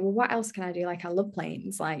like, okay, well, what else can I do? Like, I love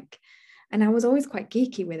planes. Like, and I was always quite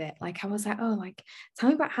geeky with it. Like, I was like, oh, like, tell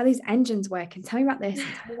me about how these engines work, and tell me about this, and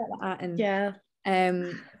tell me about that.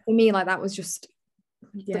 And for me, like, that was just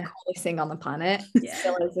the coolest thing on the planet. It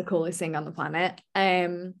still is the coolest thing on the planet.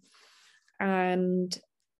 And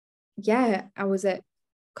yeah, I was at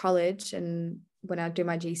college, and when I do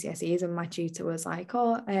my GCSEs, and my tutor was like,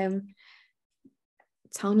 oh,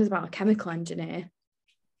 telling us about a chemical engineer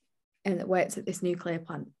and that works at this nuclear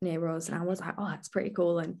plant near us. And I was like, oh, that's pretty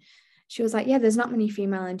cool. And she was like, yeah, there's not many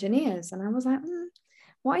female engineers. And I was like,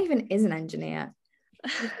 what even is an engineer?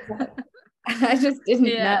 I just didn't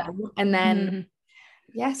know. And then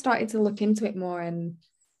started to look into it more, and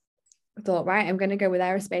I thought, right, I'm going to go with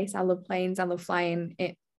aerospace. I love planes, I love flying,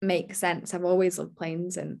 it makes sense. I've always loved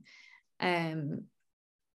planes. And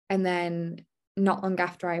then not long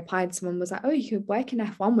after I applied, someone was like, oh, you could work in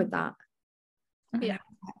F1 with that.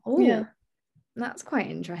 That's quite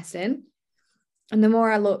interesting. And the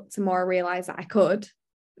more I looked, the more I realized that I could.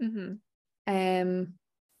 And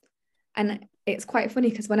it's quite funny,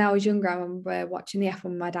 because when I was younger, I remember watching the F1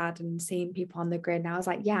 with my dad and seeing people on the grid, and I was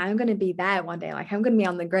like, yeah, I'm going to be there one day. Like, I'm going to be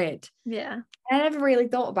on the grid. And I never really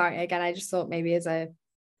thought about it again. I just thought maybe as a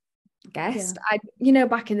guest.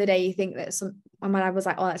 Back in the day, you think that when my dad was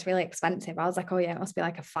like, oh, that's really expensive, I was like, oh yeah, it must be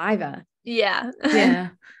like a $5. You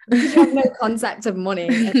have no concept of money,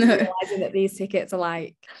 and realizing that these tickets are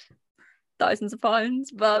like thousands of pounds,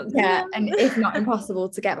 but and if not impossible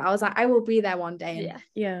to get. But I was like, I will be there one day.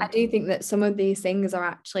 And I do think that some of these things are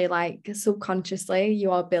actually like subconsciously you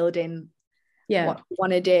are building what you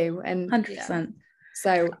want to do, and 100%.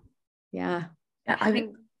 So I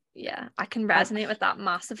think I can resonate with that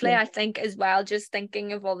massively. I think as well, just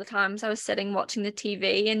thinking of all the times I was sitting watching the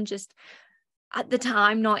TV and just at the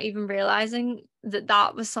time not even realizing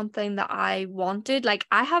that was something that I wanted. Like,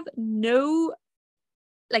 I have no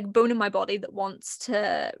like bone in my body that wants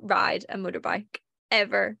to ride a motorbike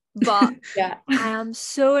ever, but I am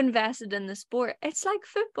so invested in the sport. It's like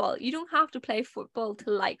football. You don't have to play football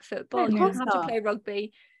to like football. You don't have to play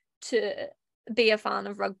rugby to be a fan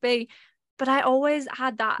of rugby. But I always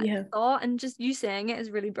had that thought, and just you saying it has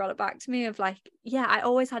really brought it back to me of like, I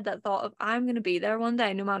always had that thought of I'm going to be there one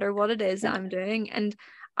day, no matter what it is that I'm doing. And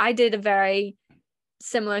I did a very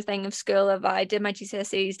similar thing of school. If I did my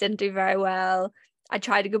GCSEs, didn't do very well, I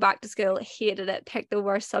tried to go back to school, hated it, picked the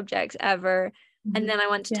worst subjects ever. And then I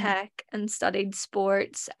went to tech and studied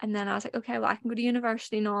sports. And then I was like, okay, well, I can go to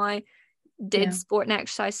university now, did sport and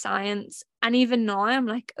exercise science, and even now I'm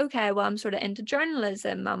like, okay, well, I'm sort of into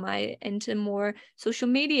journalism, am I into more social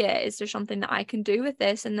media, is there something that I can do with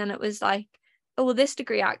this? And then it was like, oh well, this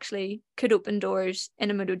degree actually could open doors in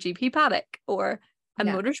a MotoGP paddock or a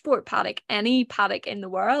motorsport paddock, any paddock in the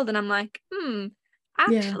world. And I'm like,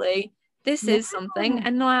 actually this is something.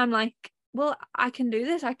 And now I'm like, well, I can do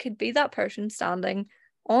this. I could be that person standing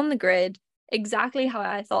on the grid exactly how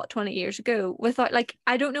I thought 20 years ago, without, like,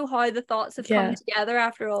 I don't know how the thoughts have come together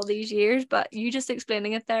after all these years, but you just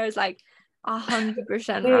explaining it there is like 100%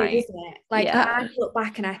 right. Isn't it? Like, I look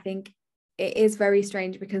back and I think it is very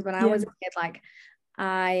strange, because when I was a kid, like,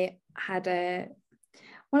 I had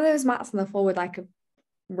one of those mats on the floor with like a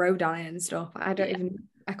road on it and stuff. I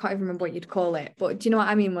can't even remember what you'd call it, but do you know what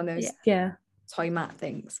I mean? One of those toy mat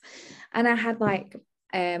things. And I had like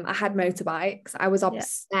I had motorbikes. I was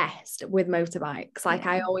obsessed with motorbikes. Like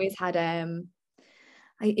I always had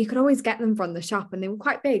you could always get them from the shop, and they were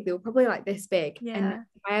quite big. They were probably like this big. And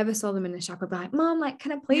if I ever saw them in the shop, I'd be like, Mom, like,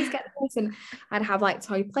 can I please get this? And I'd have like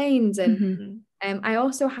toy planes. And I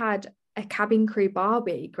also had a cabin crew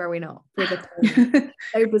Barbie growing up with a pony.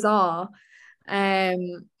 So bizarre.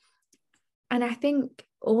 And I think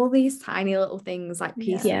all these tiny little things like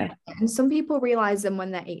pieces, and some people realize them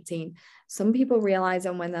when they're 18, some people realize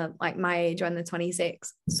them when they're like my age, when they're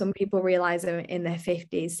 26, some people realize them in their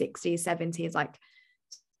 50s, 60s, 70s. Like,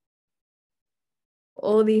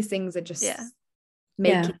 all these things are just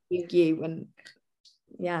making you and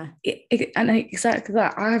and exactly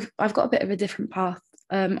that. I've got a bit of a different path.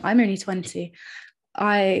 I'm only 20.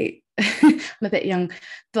 I'm a bit young,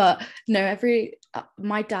 but no,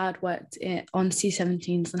 my dad worked on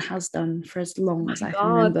C-17s and has done for as long as I can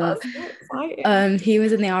remember. He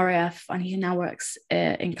was in the RAF and he now works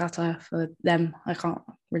in Qatar for them. I can't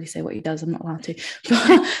really say what he does, I'm not allowed to,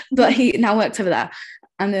 but he now works over there.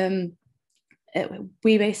 And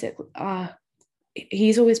we basically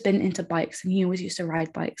he's always been into bikes, and he always used to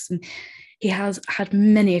ride bikes, and he has had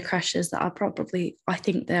many crashes that are probably, I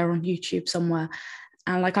think they're on YouTube somewhere.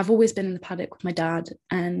 And like, I've always been in the paddock with my dad,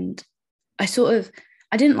 and I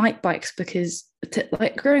didn't like bikes because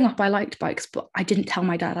like growing up I liked bikes, but I didn't tell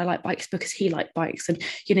my dad I like bikes because he liked bikes, and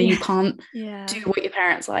you can't do what your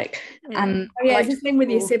parents like. And it's the same with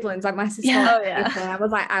your siblings. Like my sister I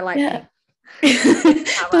was like, I like bikes.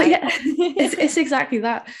 But it's exactly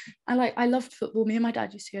that. I loved football. Me and my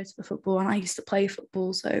dad used to go to the football, and I used to play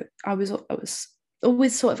football, so I was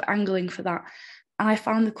always sort of angling for that. And I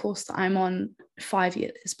found the course that I'm on 5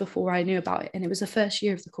 years before I knew about it, and it was the first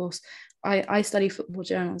year of the course. I study football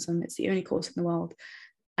journalism. It's the only course in the world.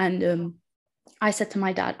 And I said to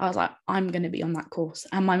my dad, I was like, I'm going to be on that course.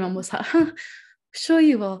 And my mum was like, sure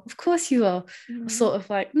you will, of course you will. Sort of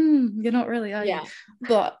like, you're not really, are you?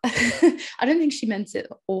 But I don't think she meant it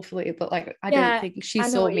awfully, but like, I don't think she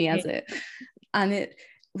saw me as it. And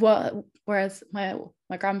whereas my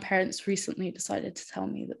grandparents recently decided to tell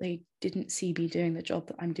me that they didn't see me doing the job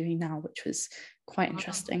that I'm doing now, which was quite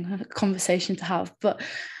interesting, a conversation to have. But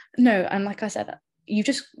no, and like I said, you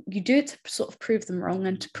do it to sort of prove them wrong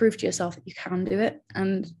and to prove to yourself that you can do it.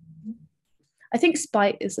 And I think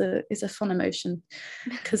spite is a fun emotion,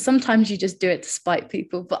 because sometimes you just do it to spite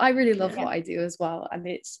people, but I really love what I do as well. And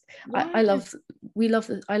I love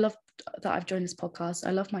that I've joined this podcast.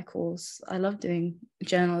 I love my course. I love doing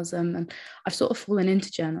journalism, and I've sort of fallen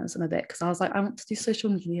into journalism a bit because I was like, I want to do social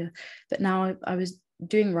media, but now I was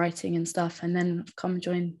doing writing and stuff, and then I've come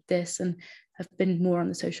join this and have been more on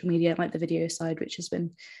the social media, like the video side, which has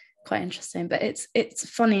been quite interesting. But it's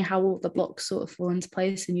funny how all the blocks sort of fall into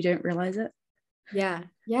place and you don't realize it.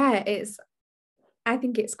 I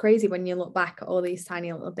think it's crazy when you look back at all these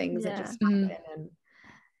tiny little things that just happen. And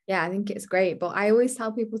I think it's great, but I always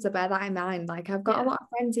tell people to bear that in mind. Like, I've got a lot of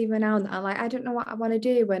friends even now that are like, I don't know what I want to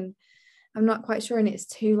do, and I'm not quite sure, and it's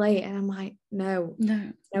too late. And I'm like, no,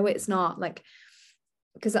 it's not. Like,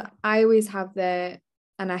 because I always have and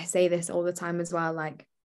I say this all the time as well, like,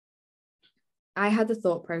 I had the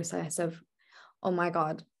thought process of, oh my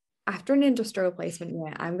God, after an industrial placement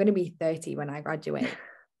year, I'm going to be 30 when I graduate.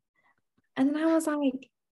 And then I was like,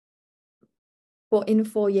 but in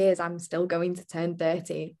 4 years, I'm still going to turn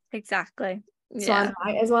 30. Exactly. So I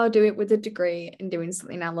might as well do it with a degree and doing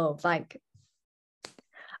something I love. Like,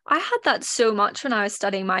 I had that so much when I was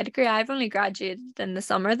studying my degree. I've only graduated in the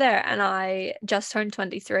summer there, and I just turned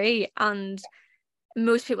 23, and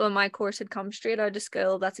most people in my course had come straight out of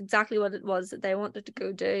school. That's exactly what it was that they wanted to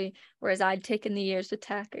go do, whereas I'd taken the years with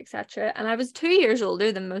tech, etc. And I was 2 years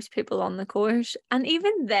older than most people on the course, and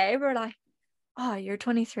even they were like, oh, you're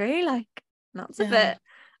 23, like, that's a bit,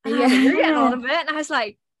 and I was like, you're getting on a bit. And I was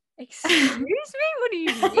like, excuse me, what do you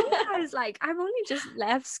mean? I was like, I've only just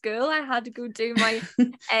left school. I had to go do my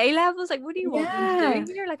A levels. Like, what do you want me to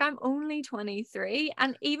do here? Like, I'm only 23.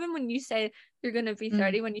 And even when you say you're going to be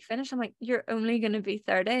 30 when you finish, I'm like, you're only going to be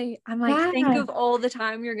 30. I'm like, think of all the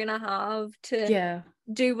time you're going to have to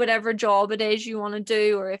do whatever job it is you want to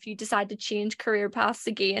do, or if you decide to change career paths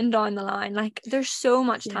again down the line. Like, there's so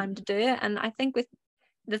much time to do it. And I think with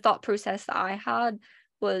the thought process that I had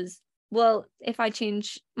was, well, if I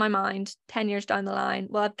change my mind 10 years down the line,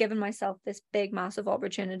 well, I've given myself this big, massive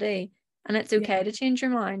opportunity, and it's okay to change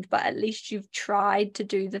your mind, but at least you've tried to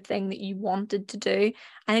do the thing that you wanted to do.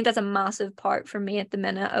 I think that's a massive part for me at the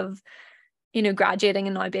minute of, you know, graduating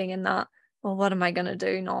and now being in that, well, what am I going to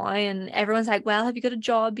do now? And everyone's like, well, have you got a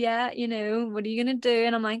job yet? You know, what are you going to do?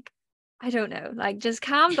 And I'm like, I don't know. Like, just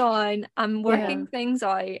calm down. I'm working things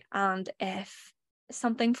out. And if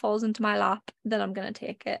something falls into my lap, then I'm going to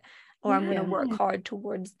take it. Or I'm going to work hard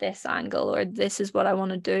towards this angle, or this is what I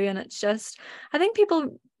want to do. And it's just, I think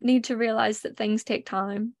people need to realize that things take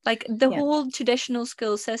time. Like, the whole traditional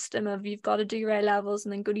school system of you've got to do your A levels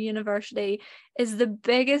and then go to university is the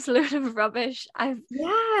biggest load of rubbish I've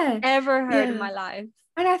ever heard in my life.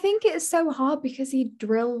 And I think it's so hard because you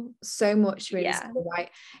drill so much through school, right?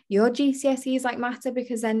 Your GCSEs like matter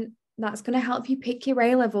because then that's going to help you pick your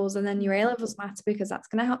A levels, and then your A levels matter because that's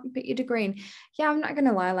going to help you pick your degree. And I'm not going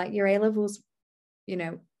to lie, like, your A levels, you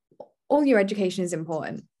know, all your education is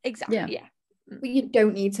important. Exactly. But you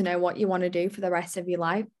don't need to know what you want to do for the rest of your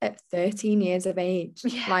life at 13 years of age.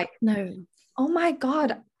 Like, no. Oh my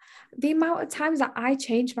God, the amount of times that I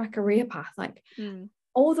changed my career path, like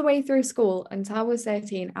all the way through school until I was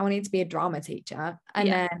 13, I wanted to be a drama teacher. And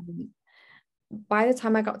then by the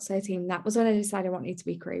time I got to 13, that was when I decided I wanted to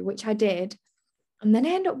be a career, which I did. And then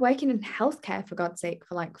I ended up working in healthcare, for God's sake,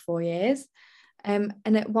 for like 4 years. And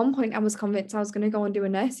at one point I was convinced I was going to go and do a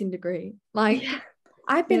nursing degree. Like,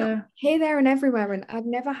 I've been here, there and everywhere. And I've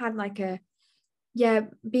never had like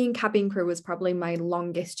being cabin crew was probably my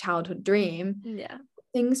longest childhood dream.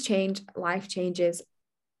 Things change, life changes,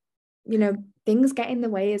 you know, things get in the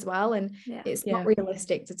way as well. And it's not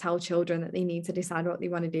realistic to tell children that they need to decide what they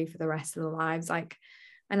want to do for the rest of their lives. Like,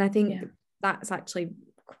 and I think that's actually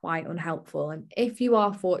quite unhelpful. And if you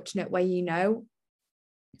are fortunate where you know,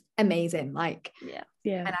 amazing. Like,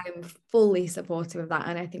 and I'm fully supportive of that.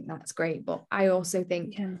 And I think that's great. But I also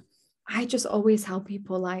think I just always tell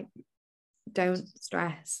people, like, don't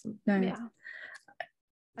stress.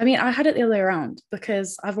 I mean, I had it the other way around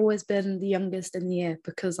because I've always been the youngest in the year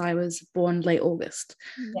because I was born late August.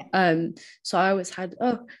 So I always had,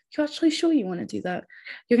 oh, you're actually sure you want to do that?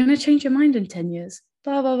 You're going to change your mind in 10 years.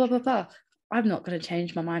 Blah, blah, blah, blah, blah. I'm not going to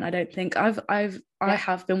change my mind. I don't think I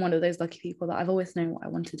have been one of those lucky people that I've always known what I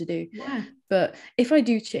wanted to do. But if I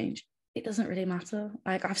do change, it doesn't really matter.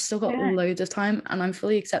 Like, I've still got loads of time, and I'm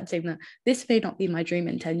fully accepting that this may not be my dream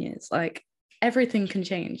in 10 years. Like, everything can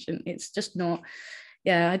change, and it's just not.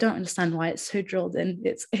 I don't understand why it's so drilled in.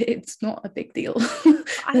 It's not a big deal.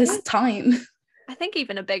 There's time. I think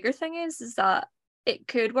even a bigger thing is that it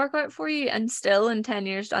could work out for you, and still in 10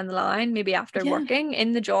 years down the line, maybe after working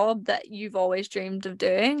in the job that you've always dreamed of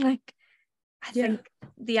doing, like, I think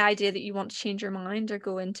the idea that you want to change your mind or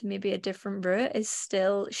go into maybe a different route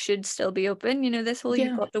should still be open. You know, this whole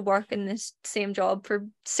you've got to work in this same job for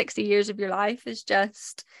 60 years of your life is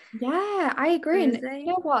just I agree. Crazy. And you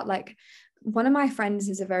know what, like, one of my friends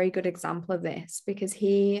is a very good example of this because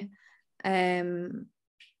he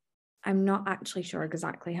I'm not actually sure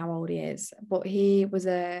exactly how old he is, but he was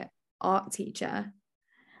a art teacher,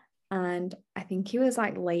 and I think he was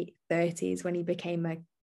like late 30s when he became a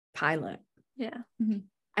pilot.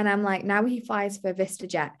 And I'm like, now he flies for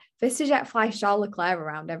VistaJet flies Charles Leclerc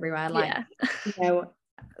around everywhere, like, you know.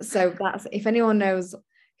 So that's, if anyone knows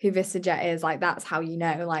who VistaJet is, like, that's how you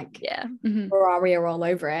know, like, Ferrari are all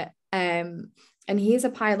over it. And he's a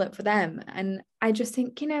pilot for them, and I just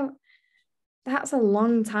think, you know, that's a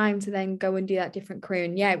long time to then go and do that different career.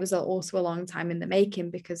 And it was also a long time in the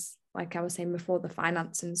making because, like I was saying before, the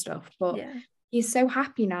finance and stuff, but he's so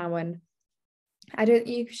happy now. And I don't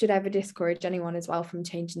think you should ever discourage anyone as well from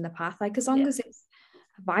changing the path, like, as long as it's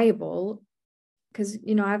viable. Because,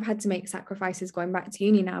 you know, I've had to make sacrifices going back to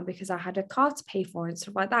uni now because I had a car to pay for and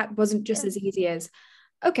stuff like that. It wasn't just as easy as,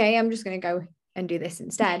 okay, I'm just going to go and do this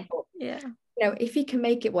instead. But, you know, if you can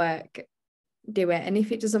make it work, do it. And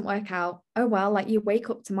if it doesn't work out, oh well, like, you wake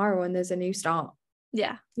up tomorrow and there's a new start.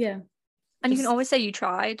 And you can always say you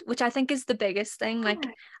tried, which I think is the biggest thing. Like,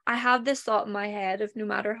 I have this thought in my head of no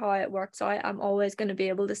matter how it works out, I'm always going to be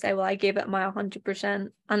able to say, well, I gave it my 100%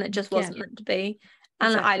 and it just wasn't meant to be.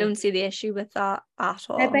 And exactly. I don't see the issue with that at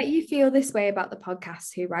all. I bet you feel this way about the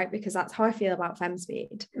podcast too, right? Because that's how I feel about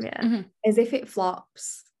Femmespeed. Yeah. As if it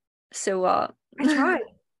flops, so what? I tried.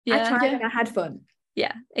 Yeah. I tried and I had fun.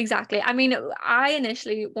 Yeah, exactly. I mean, I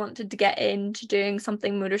initially wanted to get into doing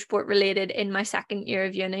something motorsport related in my second year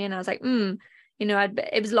of uni, and I was like, you know,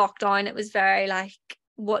 it was lockdown. It was very like,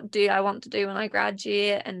 what do I want to do when I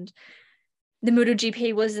graduate? And the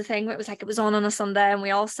MotoGP was the thing where it was like, it was on a Sunday and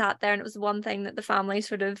we all sat there, and it was the one thing that the family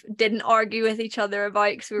sort of didn't argue with each other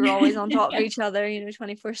about, because we were always on top of each other, you know,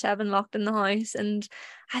 24/7 locked in the house. And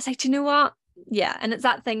I was like, do you know what? Yeah. And it's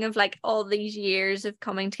that thing of like all these years of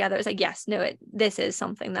coming together. It's like, yes, no, this is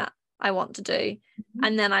something that I want to do.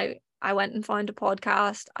 And then I went and found a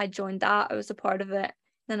podcast. I joined that. I was a part of it.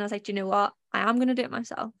 Then I was like, do you know what? I am going to do it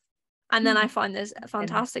myself. And then I found this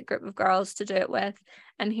fantastic group of girls to do it with.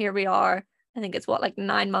 And here we are. I think it's like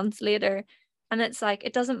 9 months later. And it's like,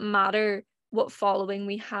 it doesn't matter what following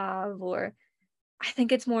we have, or I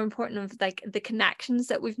think it's more important of like the connections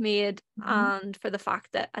that we've made, and for the fact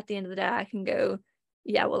that at the end of the day I can go,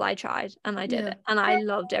 yeah, well, I tried and I did it, and I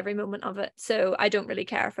loved every moment of it. So I don't really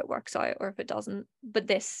care if it works out or if it doesn't, but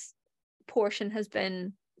this portion has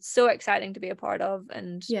been so exciting to be a part of,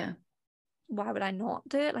 and why would I not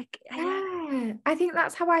do it? Like, I think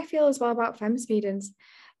that's how I feel as well about Femmespeed. And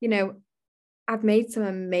you know, I've made some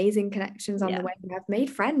amazing connections on the way. I've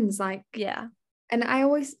made friends, like, and I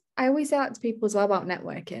always say that to people as well about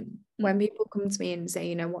networking. When people come to me and say,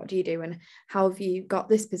 you know, what do you do and how have you got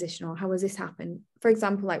this position, or how has this happened? For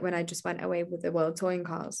example, like when I just went away with the World Touring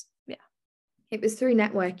Cars, it was through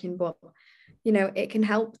networking, but you know, it can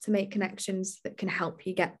help to make connections that can help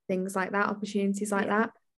you get things like that, opportunities like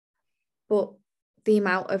that. But the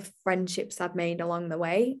amount of friendships I've made along the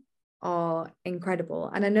way are incredible,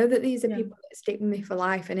 and I know that these are people that stick with me for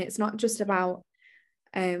life. And it's not just about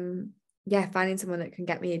finding someone that can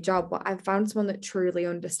get me a job, but I've found someone that truly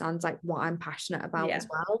understands like what I'm passionate about as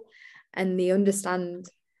well, and they understand,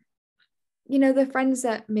 you know, the friends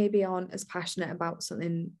that maybe aren't as passionate about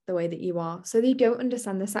something the way that you are, so they don't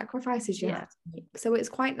understand the sacrifices you have to make. So it's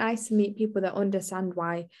quite nice to meet people that understand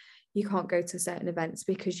why you can't go to certain events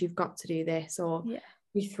because you've got to do this, or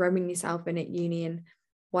you're throwing yourself in at uni and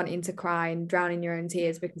wanting to cry and drown in your own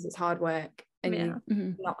tears because it's hard work and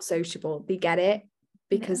you're not sociable. They get it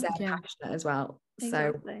because they're passionate as well.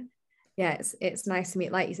 Exactly. So it's nice to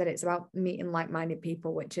meet, like you said, it's about meeting like-minded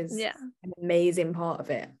people, which is an amazing part of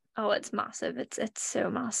it. Oh, it's massive. It's so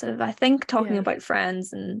massive. I think talking about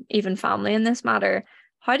friends and even family in this matter,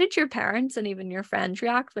 how did your parents and even your friends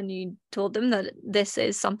react when you told them that this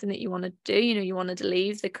is something that you wanted to do? You know, you wanted to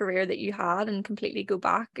leave the career that you had and completely go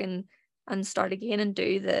back and start again and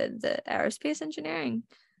do the aerospace engineering?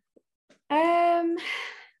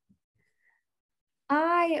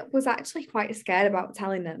 I was actually quite scared about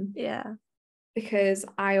telling them. Yeah. Because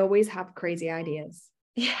I always have crazy ideas.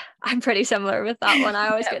 Yeah, I'm pretty similar with that one. I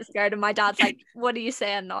always get scared, and my dad's like, what are you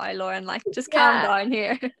saying now, Lauren? Like, just calm down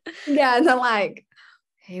here. Yeah, and they're like,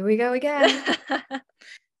 here we go again.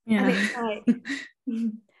 And it's like,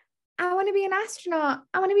 I want to be an astronaut.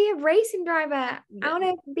 I want to be a racing driver. I want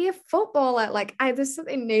to be a footballer. Like, there's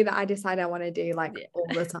something new that I decide I want to do like all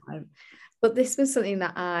the time. But this was something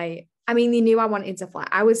that I mean, they knew I wanted to fly.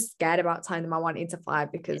 I was scared about telling them I wanted to fly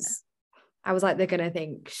because I was like, they're going to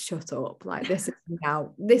think, shut up. Like, this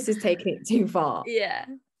is taking it too far. Yeah.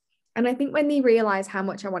 And I think when they realized how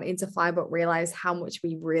much I wanted to fly, but realized how much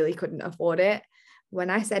we really couldn't afford it, when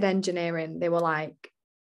I said engineering, they were like,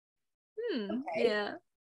 okay. Yeah.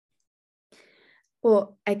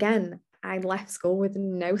 But again, I left school with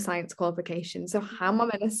no science qualification. So how am I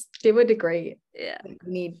going to do a degree? Yeah. That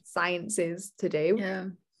you need sciences to do. Yeah.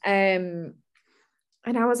 And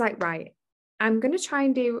I was like, right, I'm going to try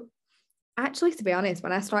and do, actually, to be honest,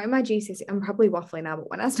 when I started my GCSE, I'm probably waffling now, but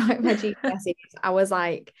when I started my GCSEs, I was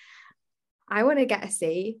like, I want to get a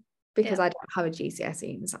C because I don't have a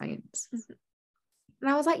GCSE in science. And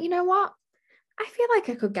I was like, you know what? I feel like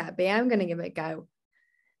I could get a B. I'm going to give it a go.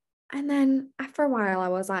 And then after a while, I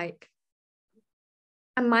was like,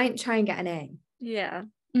 I might try and get an A. Yeah.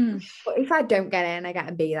 But if I don't get it and I get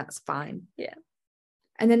a B, that's fine. Yeah.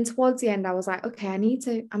 And then towards the end, I was like, okay,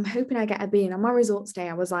 I'm hoping I get a B. And on my results day,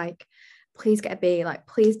 I was like, please get a B, like,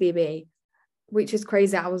 please be a B, which is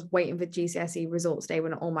crazy. I was waiting for GCSE results day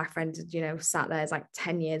when all my friends had, you know, sat there. It's like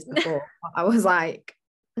 10 years before. I was like,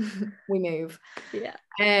 we move. Yeah.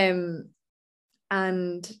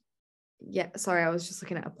 And yeah, sorry, I was just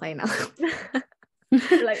looking at a plane now.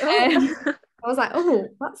 Like, oh. I was like, oh,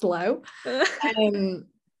 that's low.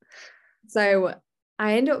 So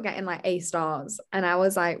I ended up getting like A stars, and I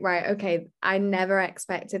was like, right, okay, I never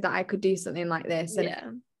expected that I could do something like this.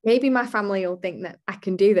 And maybe my family will think that I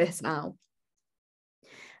can do this now.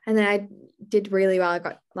 And then I did really well. I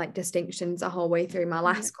got like distinctions the whole way through my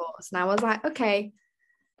last course. And I was like, okay.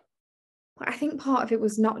 But I think part of it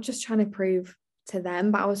was not just trying to prove to them,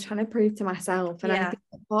 but I was trying to prove to myself. And I think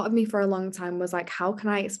part of me for a long time was like, how can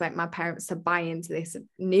I expect my parents to buy into this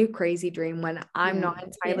new crazy dream when I'm not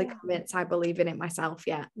entirely convinced I believe in it myself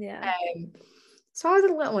yet? So I was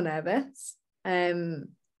a little nervous. And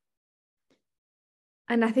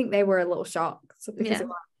I think they were a little shocked because they were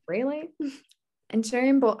like, really?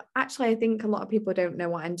 Engineering? But actually, I think a lot of people don't know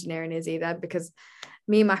what engineering is either, because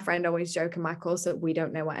me and my friend always joke in my course that we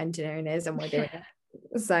don't know what engineering is and we're doing it.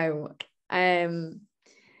 So it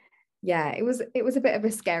was a bit of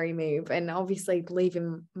a scary move, and obviously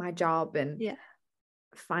leaving my job and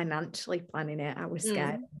financially planning it, I was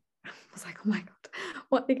scared. I was like, oh my god,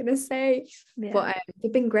 what are they gonna say? But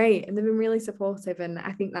they've been great, and they've been really supportive, and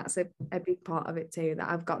I think that's a big part of it too, that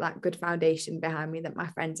I've got that good foundation behind me, that my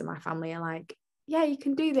friends and my family are like, yeah, you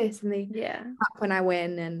can do this, and they clap when I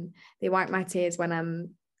win, and they wipe my tears when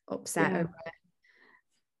I'm upset over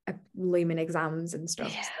looming exams and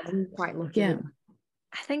stuff. So I'm quite lucky. I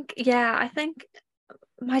think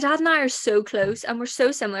my dad and I are so close, and we're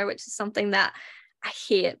so similar, which is something that I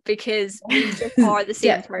hate, because we just are the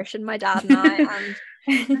same person, my dad and I.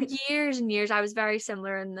 And for years and years I was very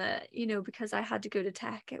similar in the, because I had to go to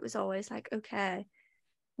tech, it was always like, okay,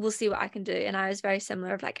 we'll see what I can do. And I was very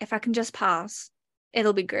similar of like, if I can just pass,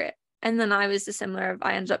 it'll be great. And then I was the similar of,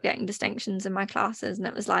 I ended up getting distinctions in my classes, and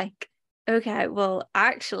it was like, okay, well,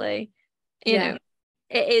 actually, you know,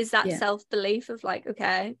 it is that self-belief of like,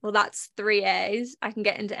 okay, well, that's 3 A's. I can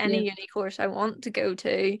get into any uni course I want to go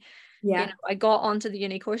to. I got onto the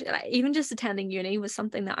uni course. Like, even just attending uni was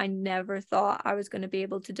something that I never thought I was going to be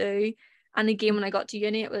able to do. And again, when I got to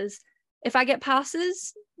uni, it was, if I get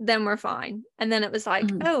passes, then we're fine. And then it was like,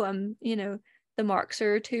 oh, I'm, the marks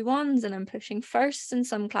are 2 1s and I'm pushing firsts in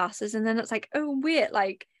some classes. And then it's like, oh, wait,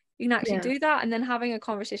 like, you can actually do that. And then having a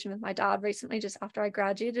conversation with my dad recently, just after I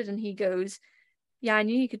graduated, and he goes, yeah, I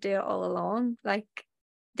knew you could do it all along. Like,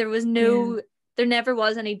 there was there never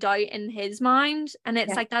was any doubt in his mind. And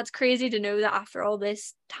it's like, that's crazy to know that after all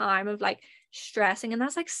this time of like stressing, and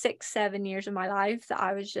that's like 6-7 years of my life, that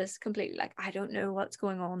I was just completely like, I don't know what's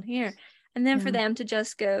going on here. And then for them to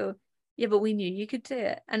just go, yeah, but we knew you could do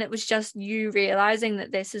it. And it was just you realizing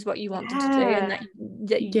that this is what you wanted to do, and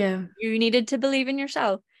that you needed to believe in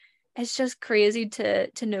yourself. It's just crazy to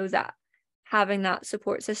know that, having that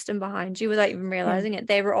support system behind you without even realizing it.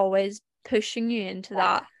 They were always pushing you into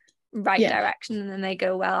that right direction, and then they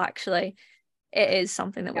go, well, actually, it is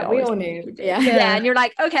something that we all knew. And you're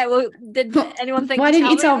like, okay, well, did anyone think why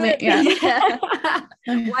didn't you tell me?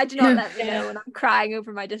 Why did you not let me know when I'm crying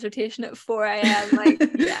over my dissertation at 4 a.m? Like,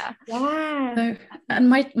 No. And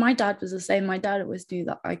my dad was the same. My dad always knew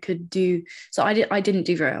that I could do, so I didn't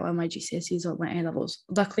do very well on my GCSEs or my A levels.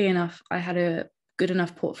 Luckily enough, I had a good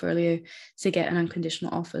enough portfolio to get an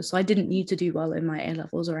unconditional offer, so I didn't need to do well in my A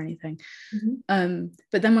levels or anything.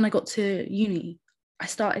 But then when I got to uni, I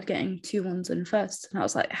started getting 2 1s and firsts, and I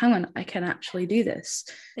was like, hang on, I can actually do this.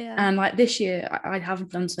 And like this year, I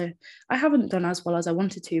haven't done as well as I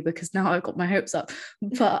wanted to, because now I've got my hopes up.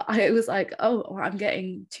 But I was like, oh, I'm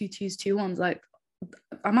getting 2 2s, 2 1s, like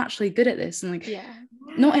I'm actually good at this. And like,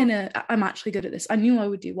 not in a, I'm actually good at this. I knew I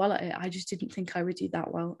would do well at it. I just didn't think I would do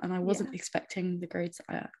that well. And I wasn't expecting the grades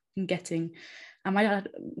that I'm getting. And my dad,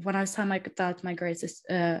 when I was telling my dad my grades this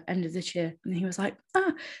end of this year, and he was like,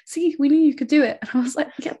 see, we knew you could do it. And I was like,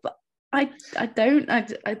 yeah, but I don't.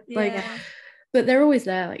 Like, but they're always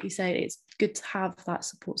there, like you say. It's good to have that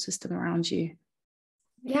support system around you.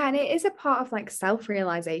 Yeah, and it is a part of like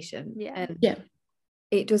self-realization. And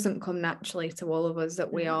it doesn't come naturally to all of us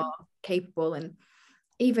that we are capable. And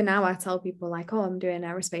even now I tell people like, oh, I'm doing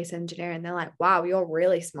aerospace engineering, and they're like, wow, you're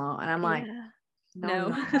really smart. And I'm like,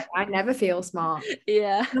 no. I never feel smart.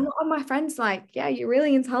 And a lot of my friends like, yeah, you're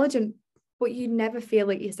really intelligent, but you never feel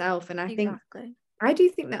it yourself. And I think I do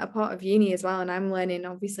think that a part of uni as well, and I'm learning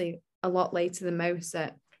obviously a lot later than most,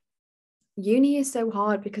 that uni is so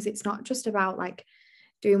hard because it's not just about like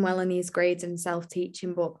doing well in these grades and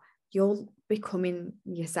self-teaching, but you're becoming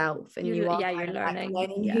yourself, and you're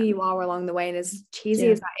learning who you are along the way. And as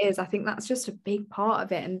cheesy as that is, I think that's just a big part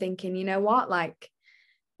of it, and thinking, you know what, like,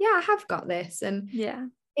 I have got this. And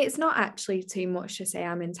it's not actually too much to say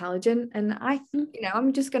I'm intelligent, and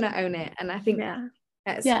I'm just going to own it. And I think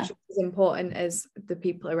that's just as important as the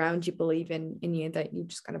people around you believe in you, that you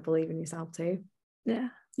just got to believe in yourself too. Yeah,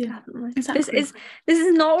 definitely. Exactly. This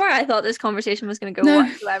is not where I thought this conversation was going to go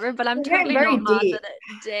whatsoever, but I'm totally not mad that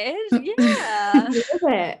it did. Yeah.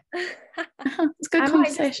 Love it. It's good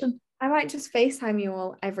conversation. I might just FaceTime you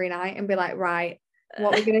all every night and be like, right,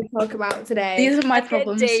 what we're going to talk about today. These are my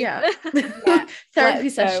problems. Yeah. Therapy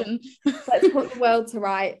session. Let's put the world to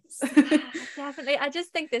rights. Definitely. I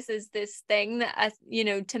just think this is this thing that,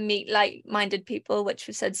 to meet like-minded people, which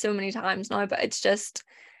we've said so many times now, but it's just,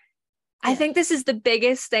 I think this is the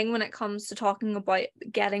biggest thing when it comes to talking about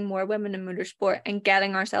getting more women in motorsport and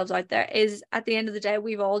getting ourselves out there, is at the end of the day,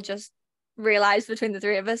 we've all just realized between the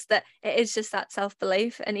three of us that it is just that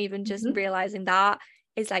self-belief, and even just realizing that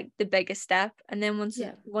is like the biggest step. And then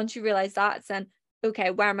once you realize that, it's then,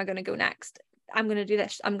 okay, where am I going to go next? I'm going to do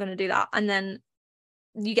this, I'm going to do that. And then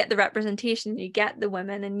you get the representation, you get the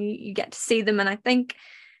women, and you get to see them. And I think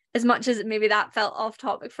as much as maybe that felt off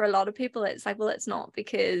topic for a lot of people, it's like, well, it's not,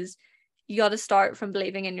 because you got to start from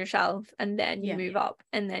believing in yourself, and then you move up,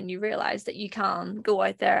 and then you realize that you can go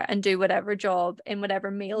out there and do whatever job in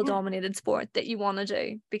whatever male dominated sport that you want to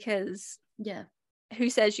do, because who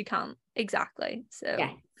says you can't? Exactly. So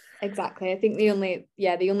exactly. I think the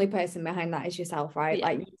only person behind that is yourself, right?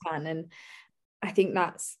 Like, you can. And I think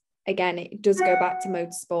that's, again, it does go back to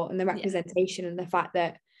motorsport and the representation and the fact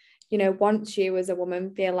that, once you as a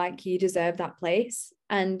woman feel like you deserve that place.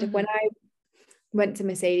 And when I went to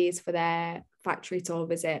Mercedes for their factory tour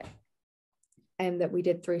visit that we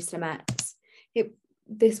did through Stemettes,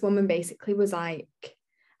 this woman basically was like,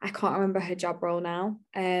 I can't remember her job role now,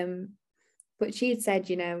 but she had said,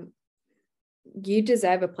 you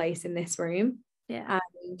deserve a place in this room,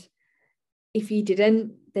 and if you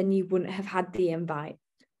didn't, then you wouldn't have had the invite.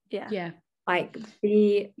 Like,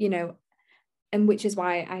 and which is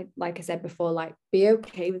why I, like I said before, like, be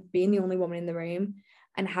okay with being the only woman in the room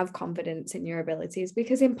and have confidence in your abilities,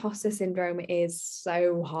 because imposter syndrome is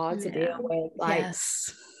so hard to deal with. Like,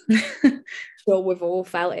 sure, we've all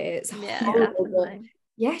felt it. It's horrible.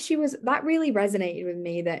 She was, that really resonated with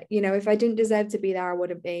me, that, if I didn't deserve to be there, I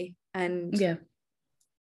wouldn't be. And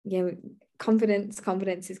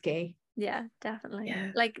confidence is key. Yeah, definitely.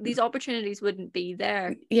 Like, these opportunities wouldn't be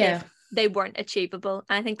there if they weren't achievable.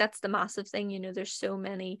 And I think that's the massive thing. There's so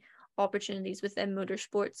many opportunities within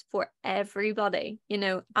motorsports for everybody,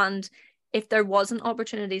 and if there wasn't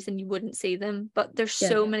opportunities, then you wouldn't see them. But there's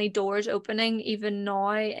so many doors opening even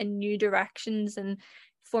now in new directions, and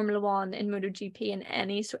Formula One, in MotoGP, in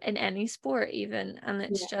any sport even. And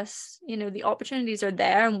it's just, the opportunities are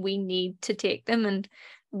there, and we need to take them, and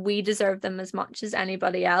we deserve them as much as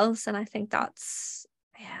anybody else. And I think that's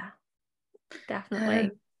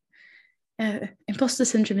definitely imposter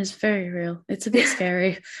syndrome is very real. It's a bit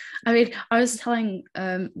scary. I mean, I was telling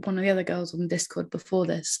one of the other girls on Discord before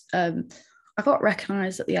this, I got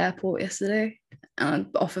recognized at the airport yesterday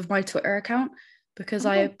off of my Twitter account, because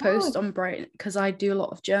I post on Brighton, because I do a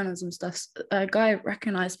lot of journalism stuff. A guy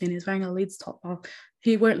recognized me, and he's wearing a Leeds top.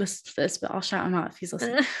 He won't listen to this, but I'll shout him out if he's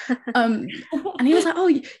listening. And he was like, "Oh,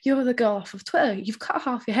 you're the girl off of Twitter. You've cut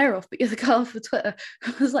half your hair off, but you're the girl off of Twitter."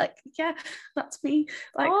 I was like, "Yeah, that's me."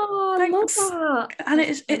 Like, thanks. I love that. And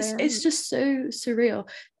it's just so surreal.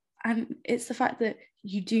 And it's the fact that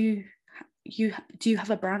you do have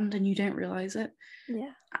a brand and you don't realize it.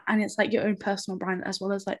 Yeah. And it's like your own personal brand, as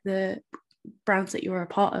well as like the brands that you're a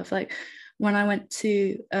part of. Like, when I went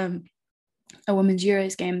to a women's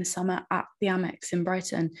Euros game this summer at the Amex in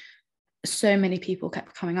Brighton, so many people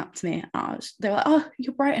kept coming up to me, and they were like, "Oh,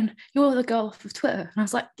 you're Brighton, you're the girl off of Twitter." And I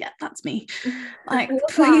was like, "Yeah, that's me." Like,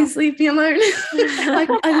 please leave me alone. Like,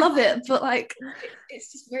 I love it, but like,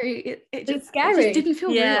 it's just very it's scary. It just didn't feel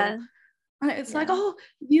real. And it's like, "Oh,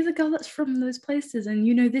 you're the girl that's from those places, and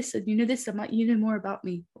you know this and you know this." I'm like, "You know more about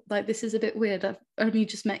me. Like, this is a bit weird. I've only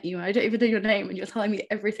just met you. I don't even know your name, and you're telling me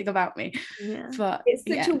everything about me." But it's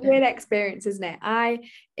such a weird experience, isn't it? I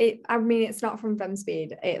mean, it's not from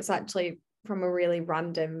Femmespeed. It's actually from a really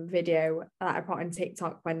random video that I put on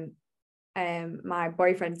TikTok when my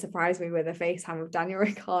boyfriend surprised me with a FaceTime of Daniel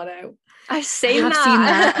Ricciardo. I've seen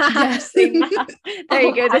that. I've seen that. There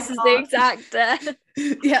you go. This is the exact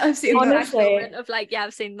I've seen honestly of like,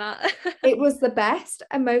 I've seen that. It was the best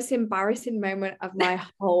and most embarrassing moment of my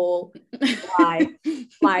whole life.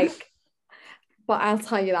 Like, but I'll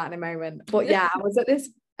tell you that in a moment. But I was at this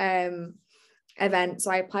event.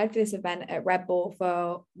 So I applied for this event at Red Bull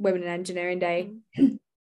for Women in Engineering Day.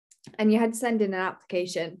 And you had to send in an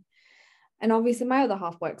application. And obviously my other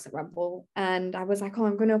half works at Red Bull. And I was like, "Oh,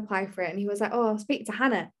 I'm going to apply for it." And he was like, "Oh, I'll speak to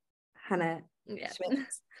Hannah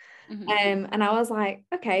Schmitz." And I was like,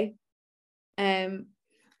 "Okay." And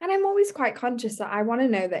I'm always quite conscious that I want to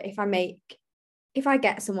know that if I make if I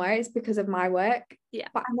get somewhere, it's because of my work. Yeah.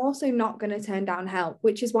 But I'm also not going to turn down help,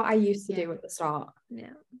 which is what I used to do at the start.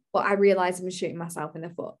 Yeah. But I realized I'm shooting myself in the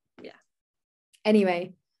foot. Yeah.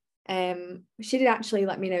 Anyway, she did actually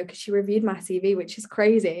let me know, because she reviewed my CV, which is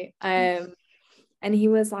crazy. And he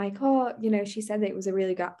was like, oh, you know, she said that it was a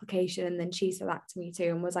really good application. And then she said that to me too,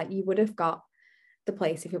 and was like, you would have got the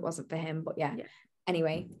place if it wasn't for him. But yeah.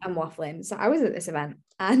 Anyway, I'm waffling. So I was at this event,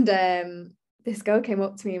 and this girl came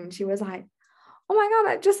up to me and she was like, oh my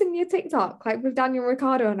God, I've just seen your TikTok, like with Daniel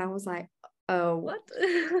Ricciardo. And I was like, oh, what?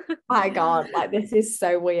 My God, like this is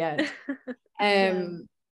so weird. And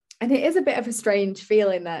it is a bit of a strange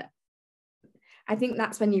feeling that I think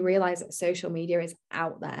that's when you realize that social media is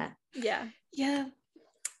out there. Yeah.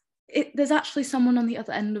 There's actually someone on the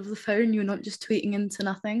other end of the phone. You're not just tweeting into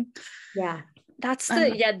nothing. That's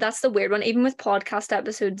the weird one. Even with podcast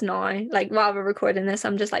episodes now, like while we're recording this,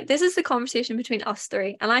 I'm just like, this is the conversation between us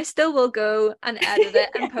three, and I still will go and edit it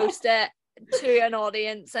and post it to an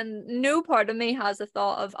audience, and no part of me has a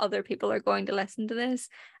thought of other people are going to listen to this,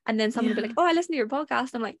 and then someone will be like, oh, I listen to your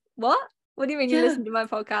podcast. I'm like, what do you mean you listen to my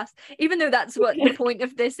podcast? Even though that's what the point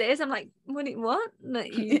of this is, I'm like, what you listen to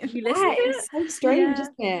it? It's so strange,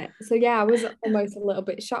 isn't it? So I was almost a little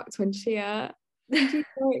bit shocked when she saw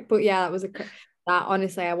it. But that was that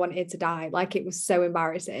honestly, I wanted to die. Like, it was so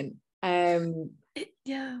embarrassing. I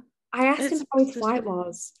asked him how his flight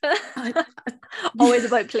was. Always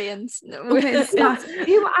about planes.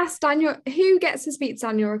 Who asked Daniel, who gets to speak to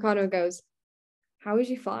Daniel Ricciardo and goes, how was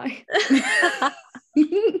your flight?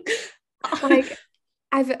 Like,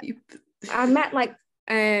 I met like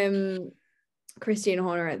Christine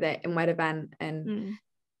Horner at the InWed event, and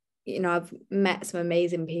you know, I've met some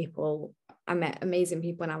amazing people. I met amazing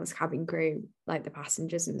people when I was cabin crew, like the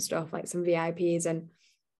passengers and stuff, like some VIPs, and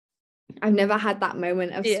I've never had that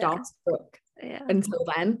moment of starstruck until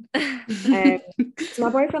then. So my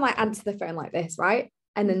boyfriend like answered the phone like this, right?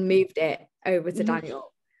 And then moved it over to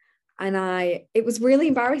Daniel. And it was really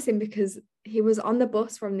embarrassing because he was on the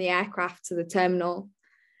bus from the aircraft to the terminal.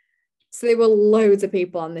 So there were loads of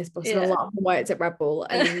people on this bus, and a lot of them worked at Red Bull,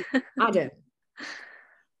 and Adam.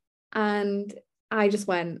 And I just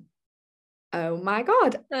went, oh my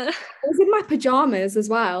God. I was in my pajamas as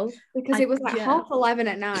well, because it was like 11:30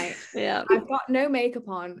 at night. I've got no makeup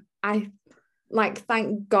on. I like,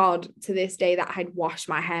 thank God to this day that I'd washed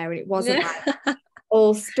my hair and it wasn't like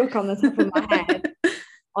all stuck on the top of my head,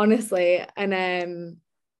 honestly. And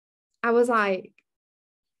I was like,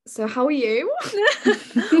 so how are you?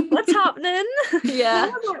 What's happening?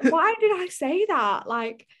 I was like, why did I say that?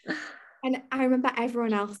 Like, and I remember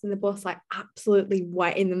everyone else in the bus like absolutely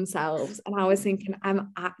wetting themselves, and I was thinking,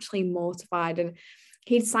 I'm actually mortified. And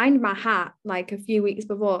he'd signed my hat like a few weeks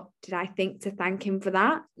before. Did I think to thank him for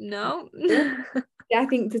that? No. Did I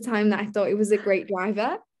think the time that I thought he was a great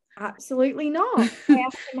driver? Absolutely not. I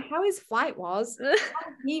asked him how his flight was,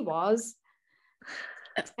 how he was,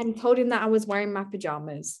 and told him that I was wearing my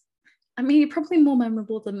pajamas. I mean, you're probably more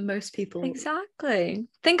memorable than most people. Exactly.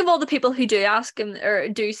 Think of all the people who do ask him or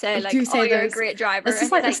do say like, oh, you're a great driver. It's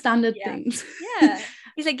just like the standard things. Yeah.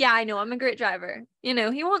 He's like, yeah, I know, I'm a great driver. You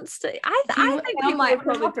know, he wants to. I think people would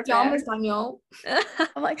probably prefer. Daniel.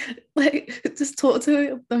 I'm like just talk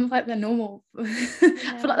to them like they're normal. I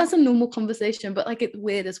feel like that's a normal conversation, but like it's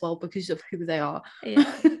weird as well because of who they are.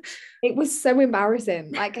 It was so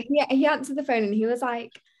embarrassing. Like he answered the phone and he was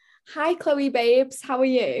like, hi Chloe babes, how are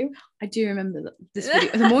you? I do remember this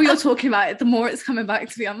video. The more you're talking about it, the more it's coming back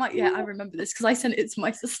to me. I'm like, I remember this because I sent it to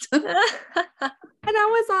my sister. And I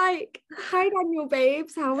was like, hi Daniel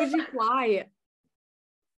babes, how was your flight?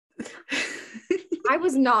 I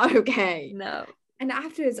was not okay. No. And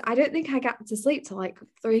afterwards, I don't think I got to sleep till like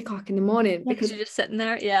 3:00 in the morning because you're just sitting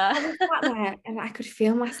there. I was sat there and I could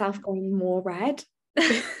feel myself going more red.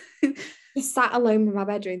 Just sat alone in my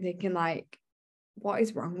bedroom thinking like, what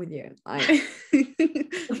is wrong with you? Like,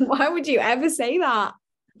 why would you ever say that?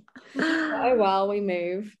 Oh well, we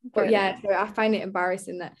move. But so I find it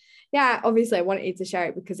embarrassing that obviously I wanted to share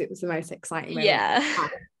it because it was the most exciting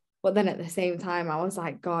moment. But then at the same time I was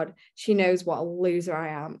like, God, she knows what a loser I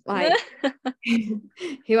am. Like,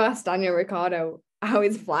 who asked Daniel Ricciardo how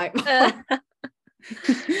his flight was?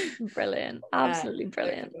 Brilliant, absolutely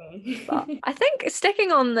brilliant. But I think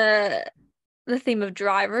sticking on the theme of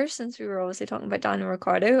drivers, since we were obviously talking about Daniel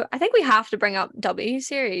Ricciardo, I think we have to bring up W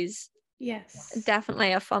Series. Yes,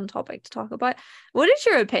 definitely a fun topic to talk about. What is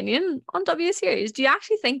your opinion on W Series? Do you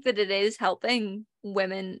actually think that it is helping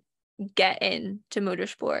women get into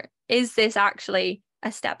motorsport? Is this actually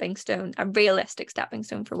a stepping stone, a realistic stepping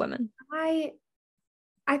stone for women? I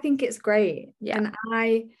think it's great, and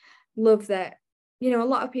I love that you know, a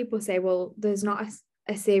lot of people say, well, there's not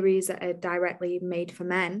a series that are directly made for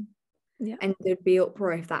men. Yeah. And there'd be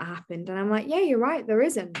uproar if that happened. And I'm like, yeah, you're right, there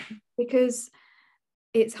isn't. Because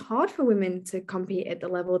it's hard for women to compete at the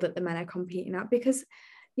level that the men are competing at, because,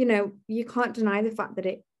 you know, you can't deny the fact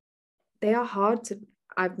that they are hard to,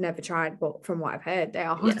 I've never tried, but from what I've heard, they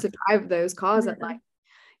are hard to drive those cars at, like,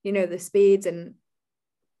 you know, the speeds, and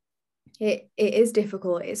it is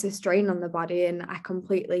difficult. It's a strain on the body, and I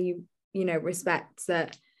completely, you know, respect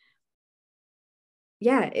that.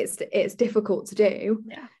 Yeah, it's difficult to do.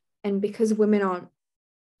 Yeah. And because women aren't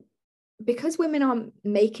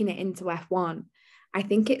making it into F1, I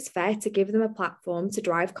think it's fair to give them a platform to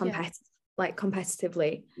drive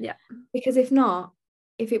competitively. Yeah. Because if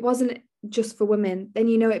it wasn't just for women, then,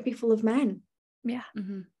 you know, it'd be full of men. Yeah.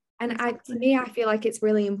 Mm-hmm. And to me, I feel like it's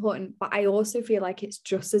really important, but I also feel like it's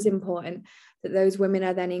just as important that those women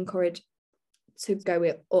are then encouraged to go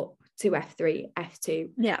up to F3, F2,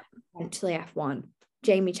 eventually F1.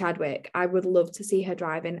 Jamie Chadwick, I would love to see her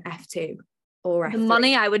drive in F2 or F3. The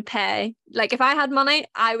money I would pay, like if I had money,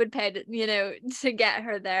 I would pay to, you know, to get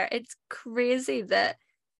her there. It's crazy that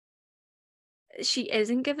she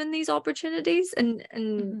isn't given these opportunities,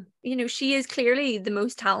 and you know, she is clearly the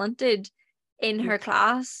most talented in her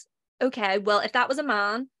class. Okay, well, if that was a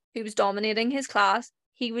man who was dominating his class,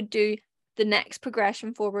 he would do the next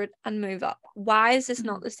progression forward and move up. Why is this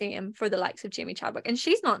not the same for the likes of Jamie Chadwick? And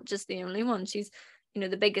she's not just the only one. She's, you know,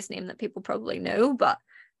 the biggest name that people probably know, but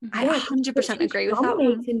I 100% agree with that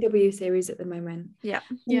one. In W Series at the moment. Yeah.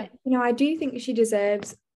 You know, I do think she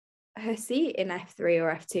deserves her seat in F3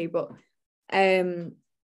 or F2, but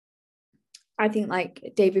I think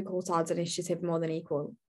like David Coulthard's initiative More Than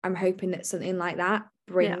Equal, I'm hoping that something like that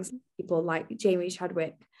brings people like Jamie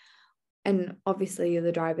Chadwick, and obviously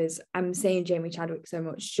other drivers. I'm saying Jamie Chadwick so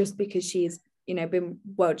much just because she's, you know, been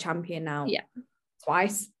world champion now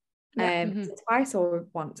twice. Twice or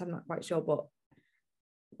once, I'm not quite sure, but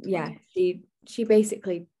she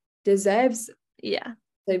basically deserves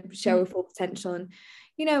to show her full potential. And,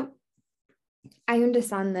 you know, I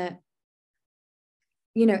understand that,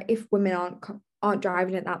 you know, if women aren't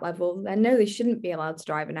driving at that level, then no, they shouldn't be allowed to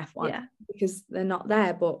drive an F1 because they're not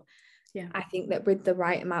there. But I think that with the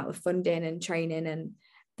right amount of funding and training, and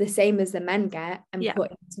the same as the men get, and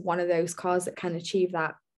put into one of those cars that can achieve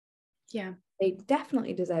that, they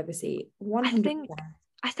definitely deserve a seat. 100%.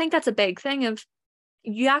 I think that's a big thing of,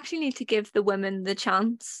 you actually need to give the women the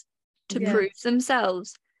chance to prove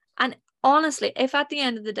themselves. And honestly, if at the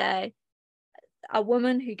end of the day, a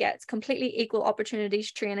woman who gets completely equal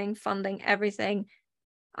opportunities, training, funding, everything,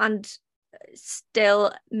 and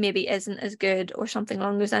still maybe isn't as good or something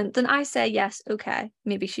along those lines, then I say yes, okay,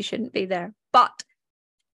 maybe she shouldn't be there. But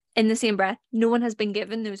in the same breath, no one has been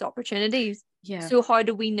given those opportunities. So how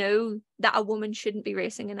do we know that a woman shouldn't be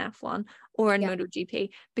racing in F1 or in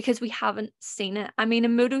MotoGP? Because we haven't seen it. I mean,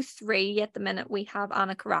 in Moto3 at the minute, we have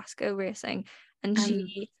Anna Carrasco racing, and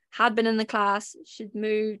she had been in the class, she'd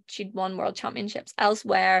moved, she'd won world championships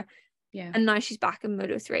elsewhere, and now she's back in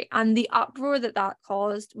Moto3. And the uproar that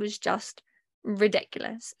caused was just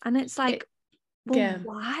ridiculous. And it's like,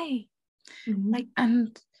 why? Like,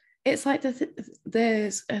 and it's like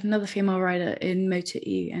there's another female rider in Moto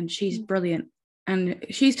E, and she's brilliant, and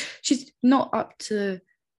she's not up to,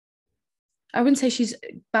 I wouldn't say she's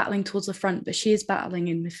battling towards the front, but she is battling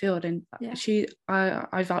in midfield, and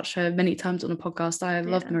I vouched her many times on a podcast. I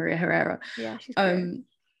love Maria Herrera. She's great.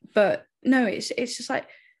 But no, it's just like,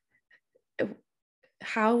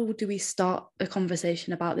 how do we start a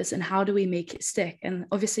conversation about this, and how do we make it stick? And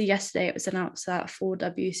obviously yesterday it was announced that 4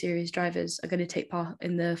 W Series drivers are going to take part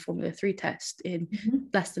in the Formula 3 test in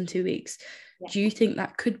less than 2 weeks. Do you think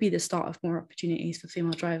that could be the start of more opportunities for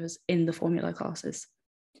female drivers in the Formula classes?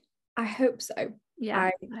 I hope so.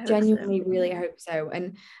 I genuinely really hope so.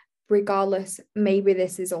 And regardless, maybe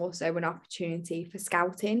this is also an opportunity for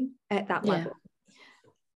scouting at that level.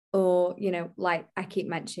 Or, you know, like I keep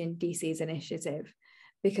mentioning DC's initiative,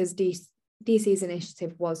 because DC's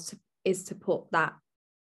initiative is to put that,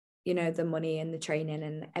 you know, the money and the training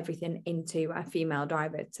and everything into a female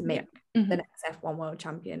driver to make the next F1 world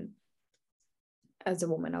champion as a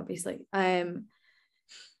woman, obviously.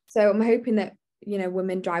 So I'm hoping that, you know,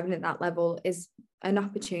 women driving at that level is an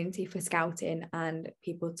opportunity for scouting and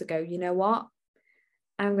people to go, you know what,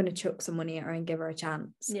 I'm going to chuck some money at her and give her a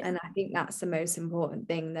chance. And I think that's the most important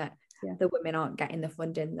thing, that the women aren't getting the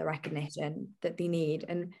funding, the recognition that they need.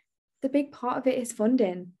 And the big part of it is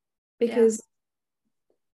funding, because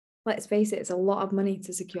let's face it, it's a lot of money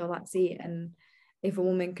to secure that seat. And if a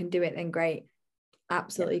woman can do it, then great,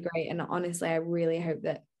 absolutely great. And honestly, I really hope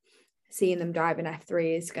that seeing them drive in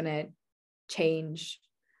F3 is going to change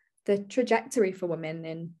the trajectory for women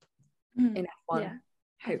in F1. Yeah,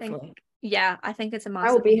 hopefully. I think it's a massive.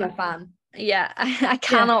 I will be her fan. Yeah, I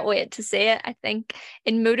cannot wait to see it. I think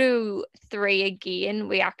in Moto 3 again,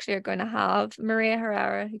 we actually are going to have Maria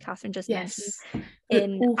Herrera, who Catherine just mentioned,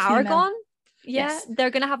 in Aragon. Yeah,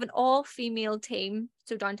 they're going to have an all-female team,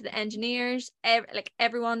 so down to the engineers,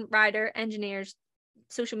 everyone, rider, engineers,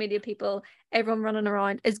 social media people, everyone running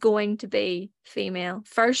around is going to be female.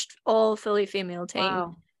 First all fully female team.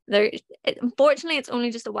 Wow. Unfortunately, it's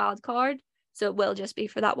only just a wild card, so it will just be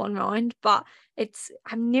for that one round, but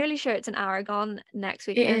I'm nearly sure it's in Aragon next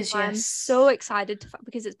weekend. It is, yes. I'm so excited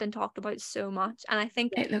because it's been talked about so much, and I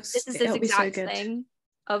think this exact thing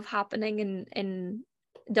of happening in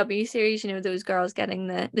W series, you know, those girls getting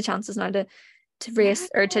the chances now to race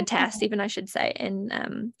or to test, even I should say,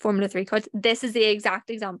 in Formula 3 cars. This is the exact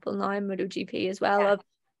example now in MotoGP as well of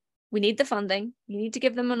we need the funding, you need to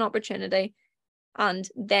give them an opportunity, and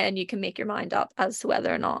then you can make your mind up as to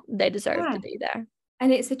whether or not they deserve to be there.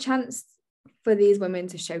 And it's a chance for these women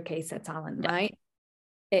to showcase their talent, right?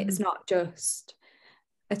 It's not just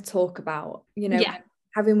a talk about, you know,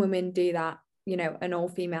 having women do that, you know, an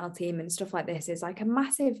all-female team and stuff like this is like a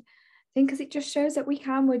massive thing, because it just shows that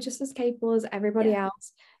we're just as capable as everybody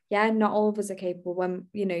else. Not all of us are capable. When,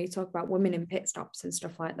 you know, you talk about women in pit stops and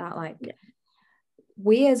stuff like that, like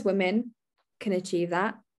we as women can achieve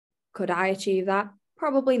that. Could I achieve that?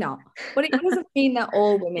 Probably not, but it doesn't mean that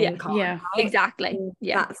all women can't. Right? Exactly.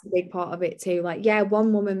 That's a big part of it too. Like,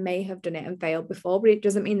 one woman may have done it and failed before, but it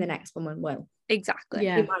doesn't mean the next woman will. Exactly.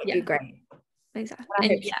 It might do great. Exactly.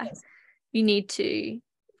 And you need to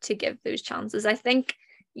give those chances. I think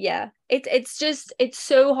it's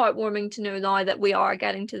so heartwarming to know now that we are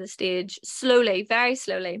getting to the stage slowly, very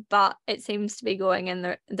slowly, but it seems to be going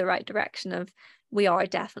in the right direction of we are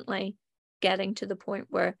definitely getting to the point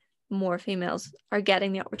where more females are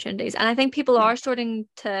getting the opportunities. And I think people are starting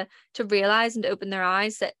to realize and to open their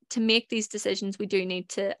eyes that to make these decisions we do need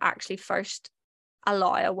to actually first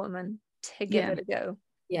allow a woman to give it a go,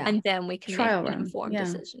 and then we can make an informed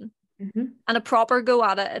decision and a proper go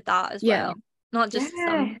at it at that as well, not just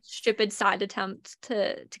some stupid side attempt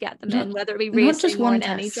to get them in, whether it be racing or in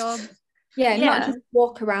any job. Not just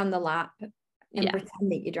walk around the lap and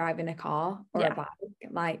pretend that you're driving a car or a bike.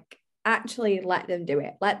 Like, actually let them do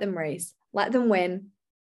it, let them race, let them win,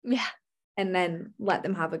 and then let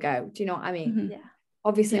them have a go. Do you know what I mean?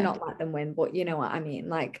 Obviously not let them win, but you know what I mean,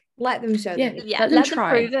 like let them show let them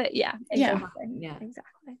prove it.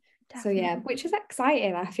 Exactly. So which is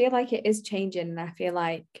exciting. I feel like it is changing, and I feel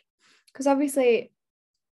like, because obviously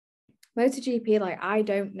MotoGP, like, I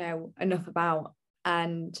don't know enough about,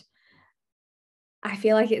 and I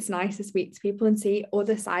feel like it's nice to speak to people and see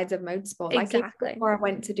other sides of motorsport. Like, before I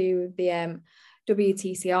went to do the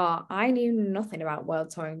WTCR, I knew nothing about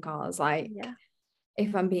World Touring cars. Like,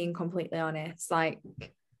 if I'm being completely honest, like,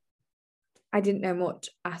 I didn't know much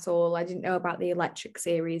at all. I didn't know about the electric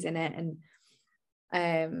series in it, and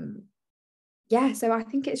so I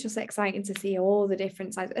think it's just exciting to see all the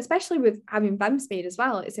different sides, especially with having Femmespeed as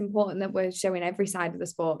well. It's important that we're showing every side of the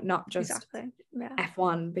sport, not just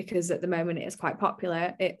F1, because at the moment it is quite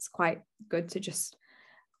popular. It's quite good to just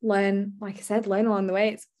learn, like I said, learn along the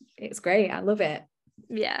way. It's great. I love it.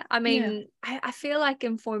 I mean, I feel like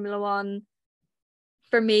in Formula One,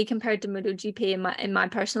 for me, compared to MotoGP, in my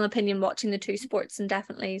personal opinion, watching the two sports and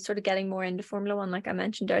definitely sort of getting more into Formula One, like I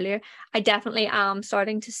mentioned earlier, I definitely am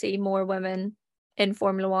starting to see more women in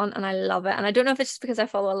Formula One, and I love it. And I don't know if it's just because I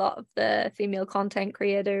follow a lot of the female content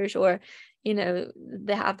creators, or, you know,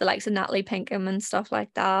 they have the likes of Natalie Pinkham and stuff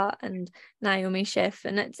like that, and Naomi Schiff,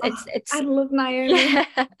 and it's I love Naomi.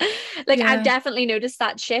 I've definitely noticed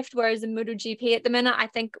that shift, whereas in MotoGP at the minute, I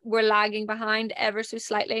think we're lagging behind ever so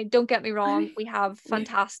slightly. Don't get me wrong, we have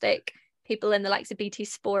fantastic people in the likes of BT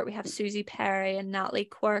Sport. We have Susie Perry and Natalie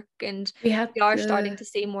Quirk, and we are starting to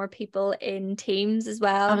see more people in teams as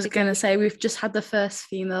well. I was going to say, we've just had the first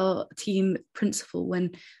female team principal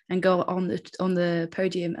win and go on the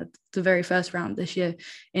podium at the very first round this year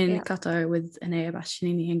in Qatar with Enea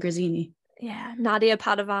Bastianini and Grazzini. Nadia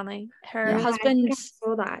Padovani. Her husband, I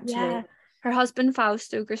saw that actually. Her husband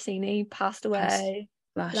Fausto Grassini passed away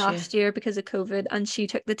last year because of COVID, and she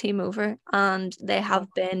took the team over, and they have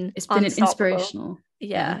been it's been inspirational.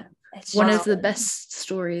 It's one of the best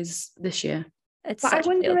stories this year. It's such a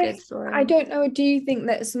feel-good story. I don't know, do you think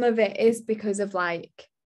that some of it is because of, like,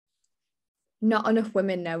 not enough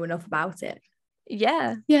women know enough about it?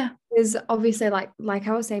 Because obviously, like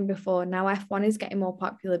I was saying before, now F1 is getting more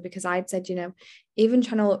popular, because I'd said, you know, even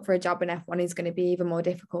trying to look for a job in F1 is going to be even more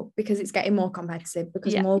difficult because it's getting more competitive,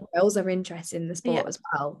 because more girls are interested in the sport as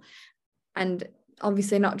well. and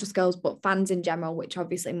obviously not just girls, but fans in general, which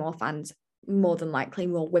obviously more than likely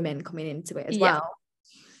more women coming into it as well.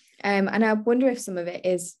 And I wonder if some of it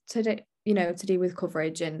is to do with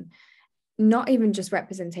coverage and not even just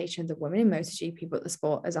representation of the women in MotoGP, but the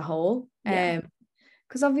sport as a whole.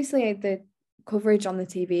 Because obviously the coverage on the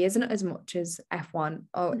TV isn't as much as F1,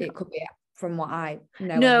 or it could be, from what I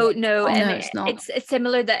know. No, it's not. It's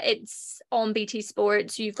similar that it's on BT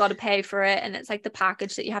Sports. You've got to pay for it, and it's like the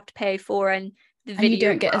package that you have to pay for, and the video. And you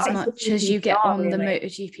don't get as much as you get on the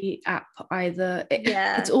MotoGP app either.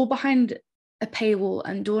 It's all behind a paywall,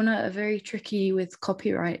 and Dorna are very tricky with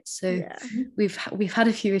copyright, so we've had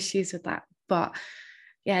a few issues with that. But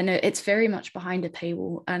it's very much behind a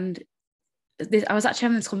paywall. And I was actually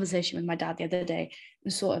having this conversation with my dad the other day,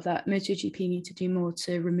 and sort of that MotoGP need to do more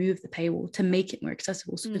to remove the paywall, to make it more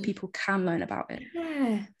accessible so that people can learn about it.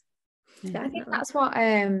 I think that's what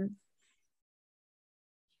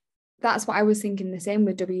I was thinking, the same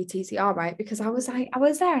with WTCR, right? Because I was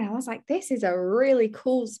there and I was like, this is a really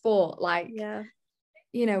cool sport. Like,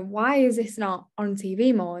 why is this not on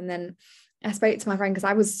TV more? And then I spoke to my friend, because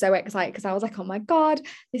I was so excited, because I was like, oh my God,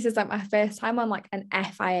 this is like my first time on like an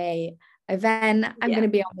FIA event. I'm going to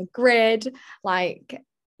be on the grid. Like,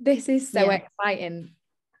 this is so exciting.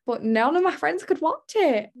 But none of my friends could watch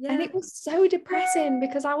it. And it was so depressing,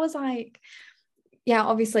 because I was like,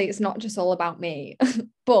 obviously it's not just all about me,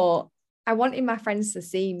 but I wanted my friends to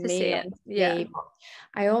see me.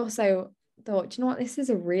 I also thought, you know what, this is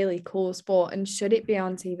a really cool sport, and should it be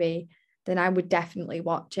on TV, then I would definitely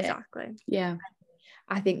watch it. Exactly.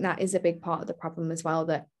 I think that is a big part of the problem as well,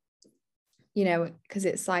 that because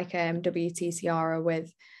it's like WTCR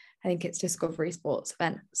with, I think it's Discovery Sports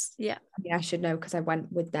events. I mean, I should know because I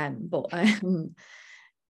went with them, but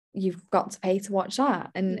you've got to pay to watch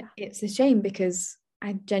that, and it's a shame, because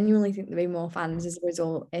I genuinely think there'd be more fans as a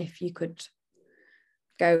result if you could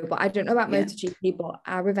go. But I don't know about MotoGP, but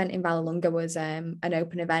our event in Vallelunga was an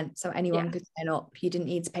open event, so anyone could turn up. You didn't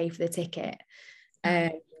need to pay for the ticket,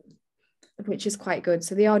 which is quite good.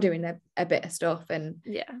 So they are doing a bit of stuff, and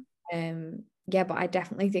but I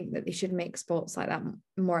definitely think that they should make sports like that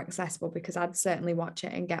more accessible, because I'd certainly watch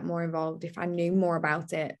it and get more involved if I knew more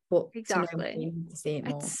about it. But exactly, to know, you need to see it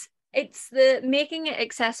more. It's the making it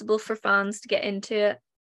accessible for fans to get into it,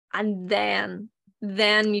 and then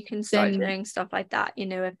you can start doing stuff like that,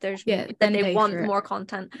 if there's if they want more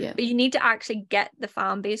content. But you need to actually get the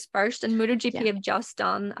fan base first, and MotoGP have just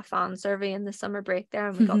done a fan survey in the summer break there,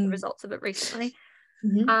 and we got the results of it recently.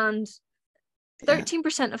 And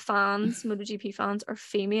 13% of fans, MotoGP fans, are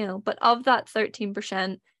female, but of that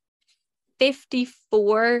 13%,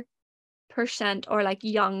 54% are like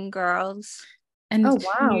young girls. And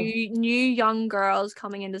new young girls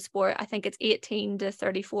coming into sport. I think it's 18 to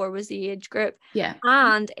 34 was the age group.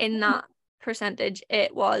 And in that percentage, they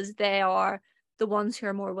are the ones who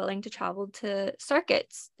are more willing to travel to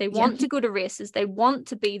circuits. They want to go to races. They want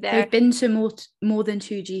to be there. They've been to more than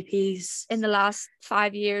 2 GPs in the last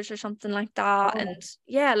 5 years or something like that. And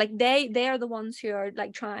like they are the ones who are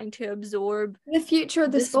like trying to absorb the future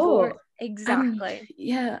of the sport. Exactly.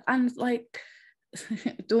 And like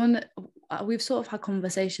Dawn, we've sort of had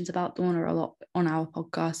conversations about Dorna a lot on our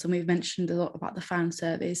podcast, and we've mentioned a lot about the fan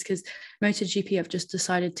surveys, because MotoGP have just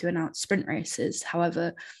decided to announce sprint races.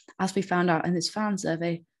 However, as we found out in this fan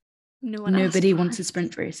survey, nobody wanted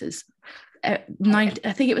sprint races. I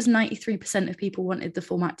think it was 93% of people wanted the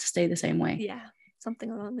format to stay the same way.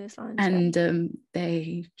 Something along those lines. And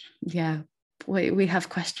we have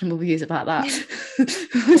questionable views about that.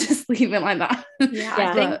 We'll just leave it like that.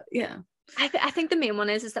 I think the main one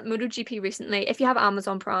is that MotoGP recently, if you have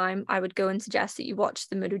Amazon Prime, I would go and suggest that you watch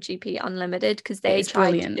the MotoGP Unlimited, because they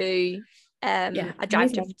tried to do a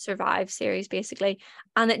Drive to Survive series basically,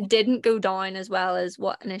 and it didn't go down as well as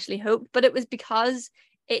what initially hoped, but it was because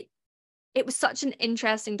it was such an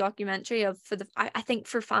interesting documentary I think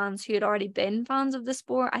for fans who had already been fans of the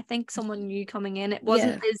sport. I think someone new coming in, it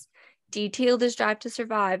wasn't as detailed as Drive to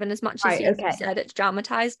Survive, and as much as you said it's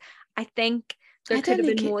dramatized, I think there could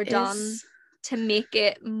have been more done to make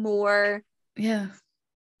it more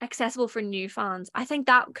accessible for new fans. I think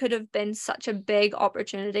that could have been such a big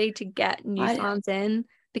opportunity to get new fans in,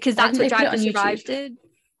 because that's what Drive to Survive did.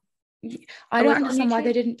 I don't understand why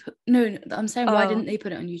they didn't put I'm saying why didn't they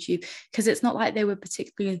put it on YouTube, because it's not like they were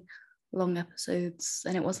particularly long episodes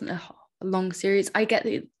and it wasn't a long series. I get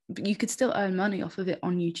that you could still earn money off of it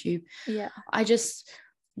on YouTube.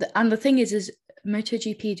 And the thing is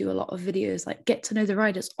MotoGP do a lot of videos like get to know the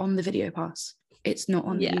riders on the video pass. it's not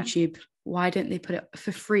on YouTube. Why don't they put it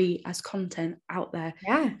for free as content out there?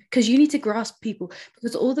 Yeah, because you need to grasp people,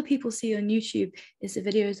 because all the people see on YouTube is the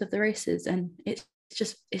videos of the races, and it's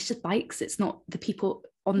just bikes. It's not the people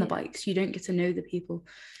on the bikes. You don't get to know the people.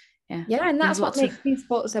 And that's what makes these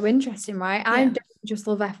sports so interesting, right? I don't just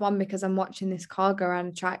love F1 because I'm watching this car go around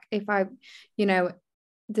a track. If I,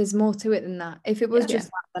 there's more to it than that. If it was just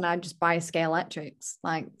that, then I'd just buy Scale Electrics.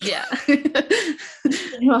 Like, you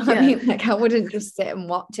know what I mean? Like, I wouldn't just sit and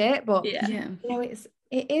watch it. But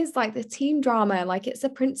it is like the team drama. Like, it's the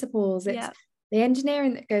principles. It's the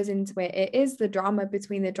engineering that goes into it. It is the drama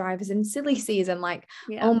between the drivers and silly season. Like,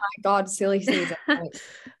 oh my God, silly season. Like,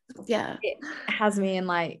 it has me in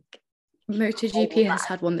like. MotoGP has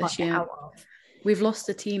had one this year. We've lost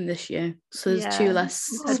a team this year, so there's 2 less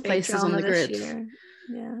places on the grid.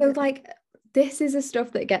 So like, this is the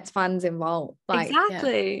stuff that gets fans involved. Like,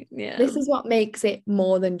 exactly. This is what makes it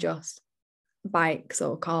more than just bikes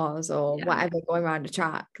or cars or whatever going around a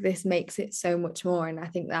track. This makes it so much more, and I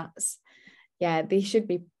think that's they should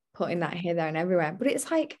be putting that here, there, and everywhere. But it's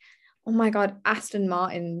like, oh my God, Aston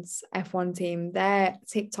Martin's F1 team, their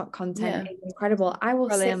TikTok content is incredible. I will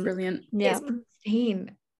say brilliant. It's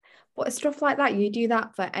pristine. But stuff like that, you do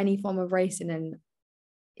that for any form of racing and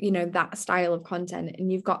that style of content,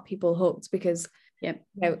 and you've got people hooked because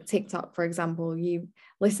TikTok, for example, you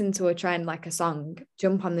listen to a trend like a song,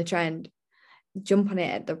 jump on the trend, jump on it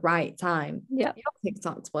at the right time. Your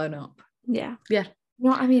TikTok's blown up. You know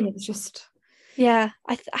what I mean? It's just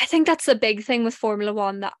I think that's the big thing with Formula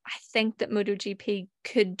One that I think that MotoGP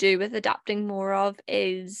could do with adapting more of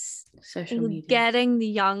is social media, getting the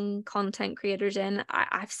young content creators in.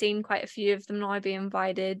 I've seen quite a few of them now be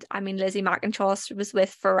invited. I mean, Lizzie McIntosh was with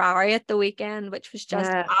Ferrari at the weekend, which was just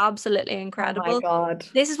absolutely incredible. Oh my God.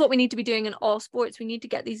 This is what we need to be doing in all sports. We need to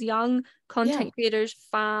get these young content creators,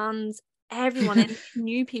 fans, everyone in,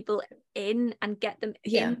 new people in, and get them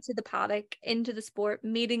into the paddock, into the sport,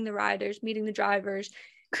 meeting the riders, meeting the drivers,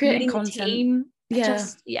 creating content. The team.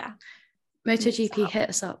 MotoGP, hit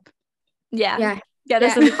us up. Get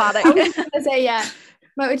us in the paddock. I was gonna say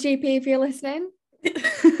MotoGP, if you're listening.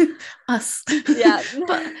 Us.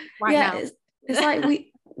 But now. It's like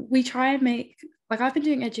we try and make, like, I've been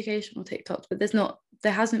doing educational TikToks, but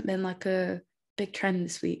there hasn't been like a big trend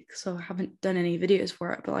this week, so I haven't done any videos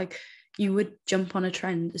for it. But like, you would jump on a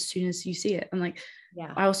trend as soon as you see it, and like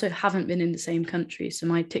I also haven't been in the same country, so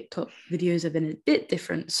my TikTok videos have been a bit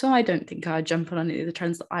different, so I don't think I'd jump on any of the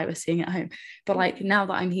trends that I was seeing at home. But like, now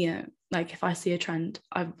that I'm here, like, if I see a trend,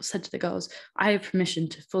 I've said to the girls, I have permission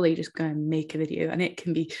to fully just go and make a video, and it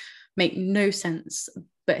can make no sense,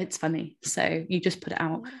 but it's funny, so you just put it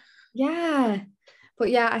out. But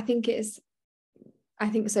I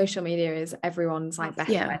think social media is everyone's like best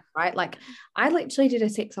friend, right? Like, I literally did a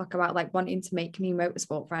TikTok about like wanting to make new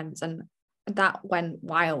motorsport friends, and that went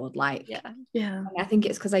wild. Like, and I think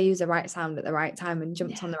it's because I used the right sound at the right time and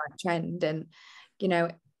jumped on the right trend. And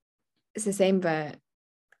it's the same for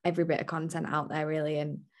every bit of content out there, really.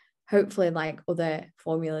 And hopefully, like, other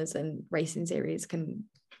formulas and racing series can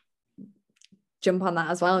jump on that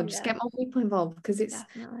as well and just get more people involved, because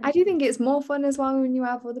I do think it's more fun as well when you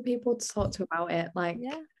have other people to talk to about it. Like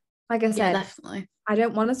I said, definitely. I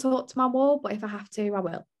don't want to talk to my wall, but if I have to, I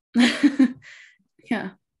will.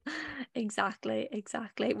 Exactly.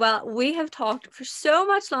 Well, we have talked for so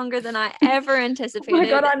much longer than I ever anticipated. Oh my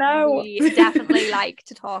God, I know. We definitely like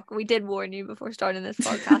to talk. We did warn you before starting this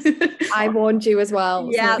podcast. I warned you as well.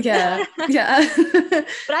 But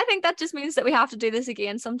I think that just means that we have to do this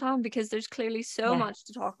again sometime, because there's clearly so much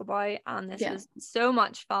to talk about, and this was so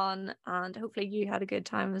much fun, and hopefully you had a good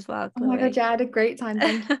time as well, Chloe. Oh my God, I had a great time.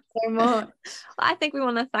 Thank you so much. I think we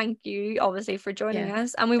want to thank you, obviously, for joining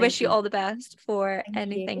us, and we wish you all the best for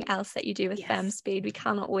anything else that you do with Femmespeed. We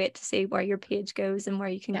cannot wait to see where your page goes and where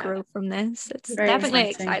you can grow from this. It's very definitely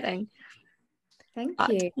exciting. Thank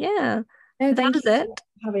you. That is it.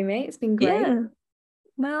 For having me. It's been great.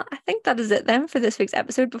 Well, I think that is it then for this week's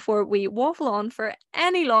episode, before we waffle on for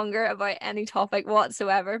any longer about any topic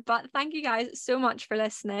whatsoever. But thank you guys so much for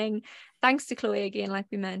listening. Thanks to Chloe again, like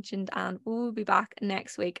we mentioned, and we'll be back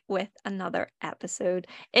next week with another episode.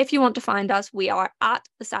 If you want to find us, we are at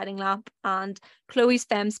The Siding Lap, and Chloe's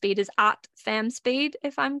Femmespeed is at Femmespeed,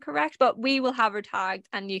 if I'm correct, but we will have her tagged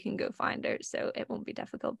and you can go find her, so it won't be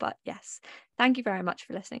difficult. But yes, thank you very much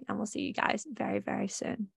for listening, and we'll see you guys very, very soon.